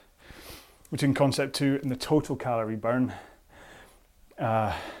difference between concept 2 and the total calorie burn.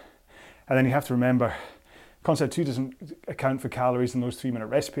 And then you have to remember, concept 2 doesn't account for calories in those 3-minute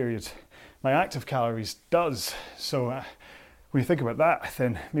rest periods. My active calories does. So when you think about that,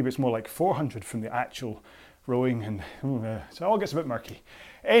 then maybe it's more like 400 from the actual rowing, and so it all gets a bit murky.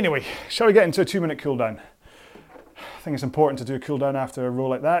 Anyway, shall we get into a 2-minute cool down? I think it's important to do a cool down after a row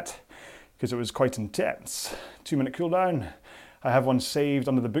like that, because it was quite intense. 2-minute cool down. I have one saved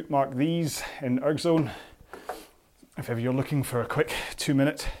under the bookmark these in ErgZone. If ever you're looking for a quick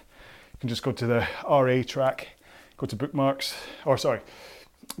 2-minute, you can just go to the RA track, go to bookmarks,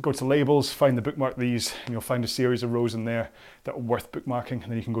 go to labels, find the bookmark these, and you'll find a series of rows in there that are worth bookmarking,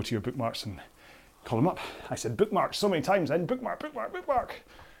 and then you can go to your bookmarks and call them up. I said bookmark so many times then, bookmark.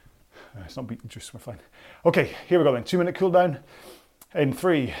 It's not beetroot juice, we're fine. Okay, here we go then, 2-minute cool down in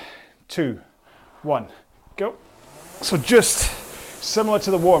 3, 2, 1, go. So just similar to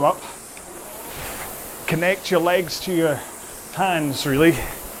the warm-up, connect your legs to your hands really.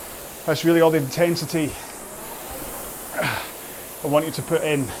 That's really all the intensity I want you to put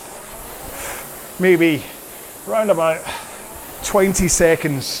in. Maybe around about 20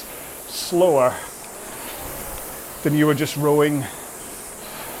 seconds slower than you were just rowing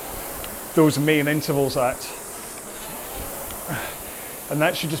those main intervals at. And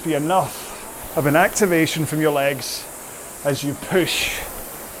that should just be enough of an activation from your legs as you push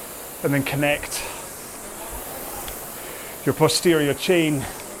and then connect your posterior chain,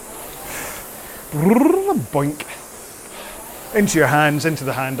 boink, into your hands, into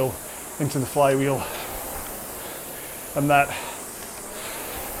the handle, into the flywheel. And that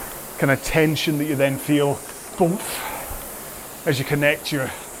kind of tension that you then feel, boom, as you connect your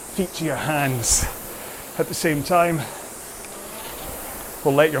feet to your hands at the same time,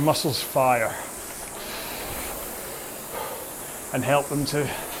 will let your muscles fire and help them to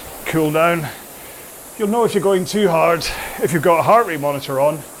cool down. You'll know if you're going too hard if you've got a heart rate monitor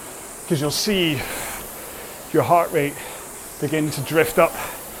on, because you'll see your heart rate begin to drift up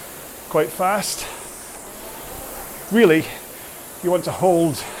quite fast. Really, you want to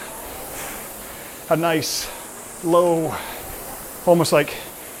hold a nice low, almost like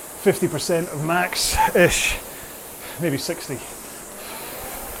 50% of max-ish, maybe 60. You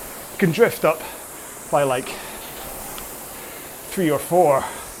can drift up by like 3 or 4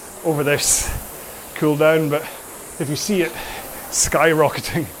 over this cool down, but if you see it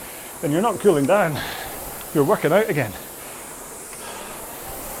skyrocketing, then you're not cooling down, you're working out again.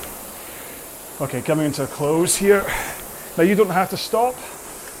 Okay, coming into a close here. Now you don't have to stop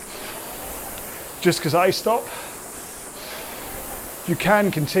just because I stop. You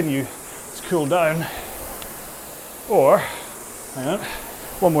can continue to cool down, or, hang on,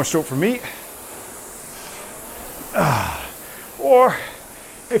 one more stroke for me. Or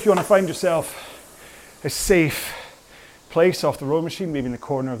if you want to find yourself a safe place off the rowing machine, maybe in the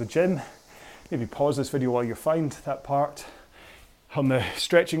corner of the gym, maybe pause this video while you find that part on the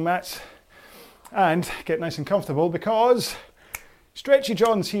stretching mats and get nice and comfortable, because Stretchy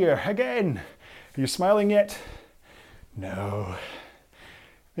John's here again. Are you smiling yet? No.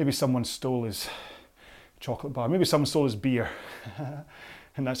 Maybe someone stole his chocolate bar. Maybe someone stole his beer.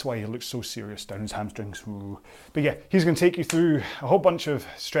 And that's why he looks so serious down his hamstrings. Ooh. But yeah, he's going to take you through a whole bunch of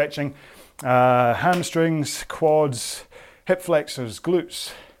stretching. Hamstrings, quads, hip flexors,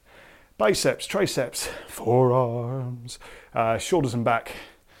 glutes, biceps, triceps, forearms, shoulders and back.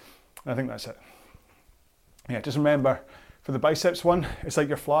 I think that's it. Yeah, just remember, for the biceps one, it's like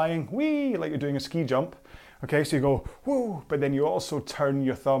you're flying, whee, like you're doing a ski jump. Okay, so you go, whoo, but then you also turn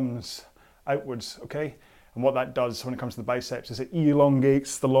your thumbs outwards, okay? And what that does when it comes to the biceps is it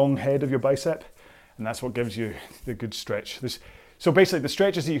elongates the long head of your bicep, and that's what gives you the good stretch. So basically the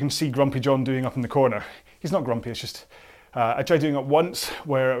stretches that you can see Grumpy John doing up in the corner, he's not grumpy, it's just, I tried doing it once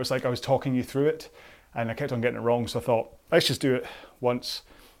where it was like I was talking you through it and I kept on getting it wrong, so I thought, let's just do it once,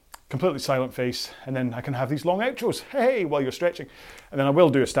 completely silent face, and then I can have these long outros, hey, while you're stretching. And then I will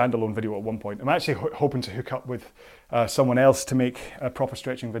do a standalone video at one point. I'm actually hoping to hook up with someone else to make a proper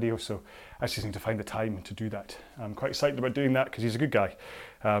stretching video, so I just need to find the time to do that. I'm quite excited about doing that because he's a good guy.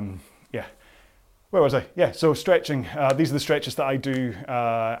 Yeah. Where was I? Yeah, so stretching. These are the stretches that I do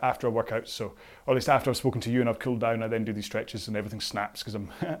after a workout. So, or at least after I've spoken to you and I've cooled down, I then do these stretches and everything snaps because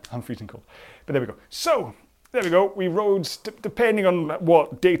I'm freezing cold. But there we go. So, there we go. We rode, depending on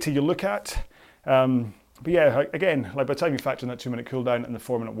what data you look at. But yeah, again, like by the time you factor in that 2-minute cool down and the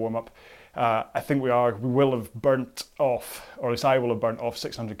 4-minute warm up, I think we will have burnt off, or at least I will have burnt off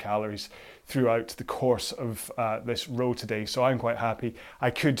 600 calories throughout the course of this row today. So I'm quite happy. I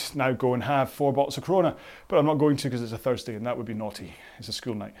could now go and have 4 bottles of Corona, but I'm not going to because it's a Thursday and that would be naughty. It's a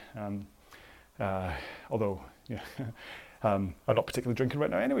school night. Although, yeah. I'm not particularly drinking right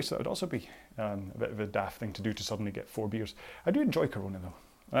now anyway, so it would also be a bit of a daft thing to do to suddenly get 4 beers. I do enjoy Corona though,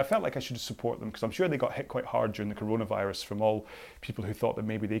 and I felt like I should support them because I'm sure they got hit quite hard during the coronavirus from all people who thought that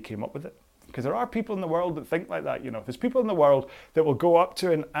maybe they came up with it. Because there are people in the world that think like that, you know. There's people in the world that will go up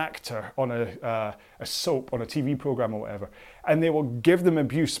to an actor on a soap, on a TV program or whatever, and they will give them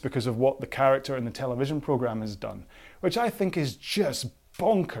abuse because of what the character in the television program has done, which I think is just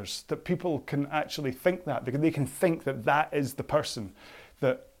bonkers that people can actually think that. They can think that that is the person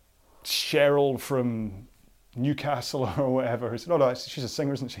that Cheryl from Newcastle or whatever is. No, she's a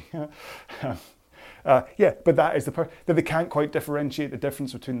singer, isn't she? Yeah, but that is the person that they can't quite differentiate the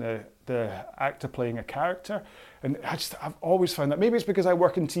difference between the actor playing a character. And I've always found that, maybe it's because I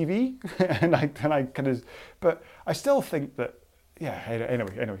work in TV and I kind of, but I still think that, yeah,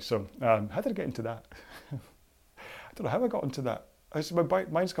 anyway, so how did I get into that? I don't know how I got into that. My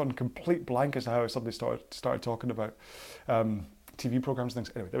mind's gone complete blank as to how I suddenly started talking about TV programs and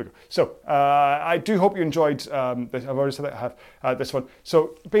things. Anyway, there we go. So I do hope you enjoyed this. I've already said that I have this one.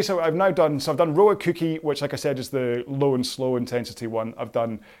 So basically I've done row of cookie, which like I said is the low and slow intensity one. I've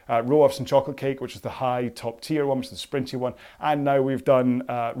done row off some chocolate cake, which is the high top tier one, which is the sprinty one. And now we've done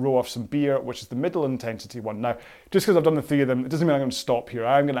row off some beer, which is the middle intensity one. Now, just because I've done the 3 of them, it doesn't mean I'm going to stop here.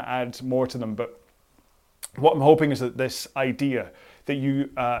 I'm going to add more to them, but what I'm hoping is that this idea that you,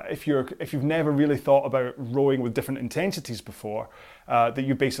 if you've never really thought about rowing with different intensities before, that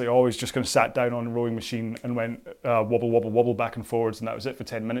you basically always just kind of sat down on a rowing machine and went wobble, wobble, wobble back and forwards, and that was it for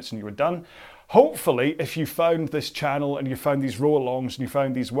 10 minutes and you were done. Hopefully, if you found this channel and you found these row-alongs and you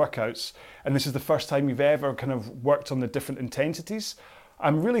found these workouts, and this is the first time you've ever kind of worked on the different intensities,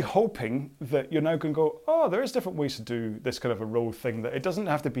 I'm really hoping that you're now going to go, oh, there is different ways to do this kind of a row thing, that it doesn't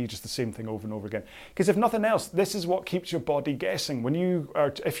have to be just the same thing over and over again. Because if nothing else, this is what keeps your body guessing.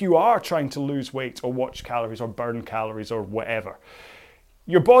 If you are trying to lose weight or watch calories or burn calories or whatever,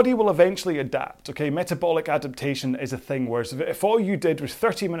 your body will eventually adapt, okay? Metabolic adaptation is a thing, whereas if all you did was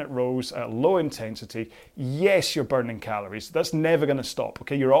 30-minute rows at low intensity, yes, you're burning calories. That's never going to stop,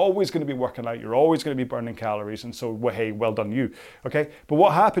 okay? You're always going to be working out. You're always going to be burning calories, and so, well, hey, well done you, okay? But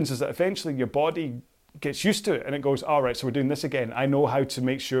what happens is that eventually your body gets used to it, and it goes, all right, so we're doing this again. I know how to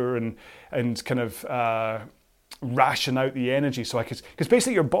make sure and kind of ration out the energy, so I could, because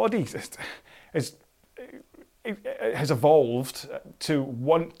basically your body is it has evolved to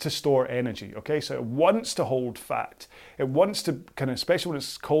want to store energy, okay? So it wants to hold fat. It wants to kind of, especially when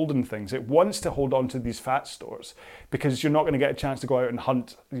it's cold and things, it wants to hold on to these fat stores because you're not going to get a chance to go out and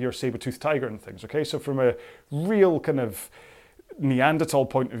hunt your saber-toothed tiger and things, okay? So from a real kind of Neanderthal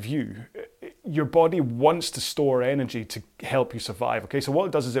point of view, your body wants to store energy to help you survive, okay? So what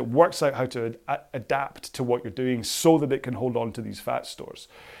it does is it works out how to adapt to what you're doing so that it can hold on to these fat stores.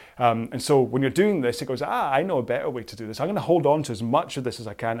 And so when you're doing this, it goes, I know a better way to do this. I'm going to hold on to as much of this as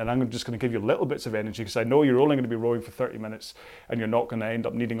I can, and I'm just going to give you little bits of energy because I know you're only going to be rowing for 30 minutes and you're not going to end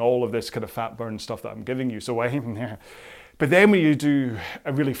up needing all of this kind of fat burn stuff that I'm giving you. So but then when you do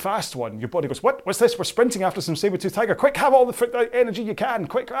a really fast one, your body goes, what's this? We're sprinting after some saber-toothed tiger. Quick, have all the energy you can.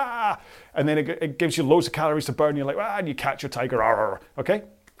 Quick, And then it gives you loads of calories to burn. You're like, and you catch your tiger, okay?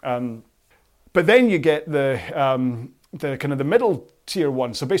 But then you get the kind of the middle tier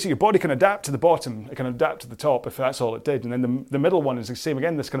one. So basically your body can adapt to the bottom, it can adapt to the top if that's all it did. And then the middle one is the same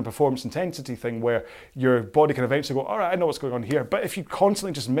again, this kind of performance intensity thing where your body can eventually go, all right, I know what's going on here. But if you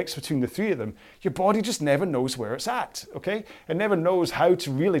constantly just mix between the three of them, your body just never knows where it's at, okay? It never knows how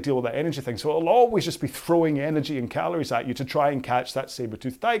to really deal with that energy thing. So it'll always just be throwing energy and calories at you to try and catch that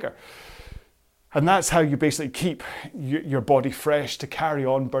saber-toothed tiger. And that's how you basically keep your body fresh to carry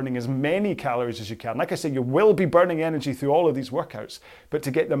on burning as many calories as you can. Like I said, you will be burning energy through all of these workouts, but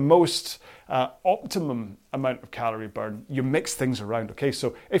to get the most optimum amount of calorie burn, you mix things around, okay?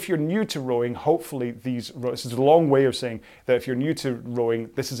 So if you're new to rowing, hopefully this is a long way of saying that if you're new to rowing,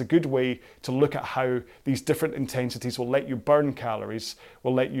 this is a good way to look at how these different intensities will let you burn calories,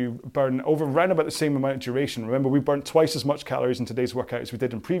 will let you burn over around about the same amount of duration. Remember, we burnt twice as much calories in today's workout as we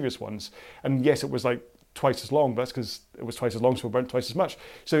did in previous ones. And yes, it was like twice as long, but that's because it was twice as long, so we burnt twice as much.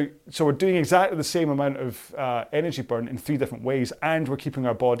 So we're doing exactly the same amount of energy burn in 3 different ways, and we're keeping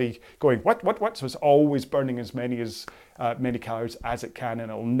our body going, what? So it's always burning as many calories as it can,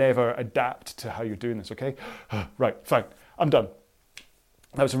 and it'll never adapt to how you're doing this, okay? Right, fine, I'm done.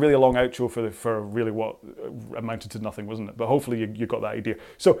 That was a really long outro for really what amounted to nothing, wasn't it? But hopefully you got that idea.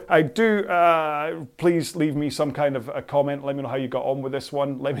 So I do, please leave me some kind of a comment. Let me know how you got on with this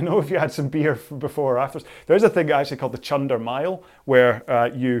one. Let me know if you had some beer before or after. There's a thing actually called the Chunder Mile, where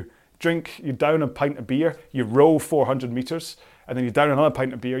you down a pint of beer, you row 400 meters, and then you down another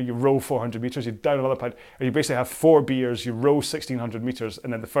pint of beer, you row 400 meters, you down another pint, and you basically have 4 beers, you row 1,600 meters,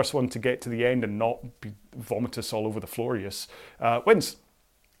 and then the first one to get to the end and not be vomitous all over the floor wins.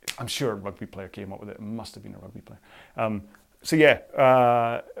 I'm sure a rugby player came up with it. It must have been a rugby player.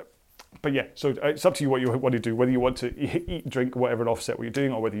 So it's up to you what you want to do, whether you want to eat, drink, whatever, and offset what you're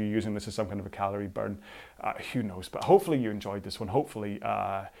doing, or whether you're using this as some kind of a calorie burn. Who knows? But hopefully you enjoyed this one. Hopefully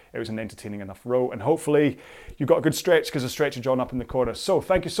it was an entertaining enough row, and hopefully you got a good stretch because the stretcher John up in the corner. So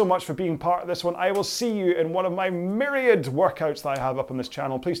thank you so much for being part of this one. I will see you in one of my myriad workouts that I have up on this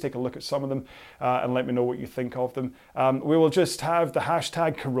channel. Please take a look at some of them and let me know what you think of them. We will just have the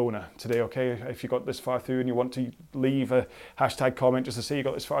hashtag Corona today, okay? If you got this far through and you want to leave a hashtag comment just to say you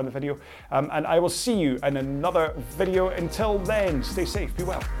got this far in the video. And I will see you in another video. Until then, stay safe, be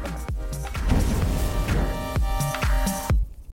well. Bye-bye.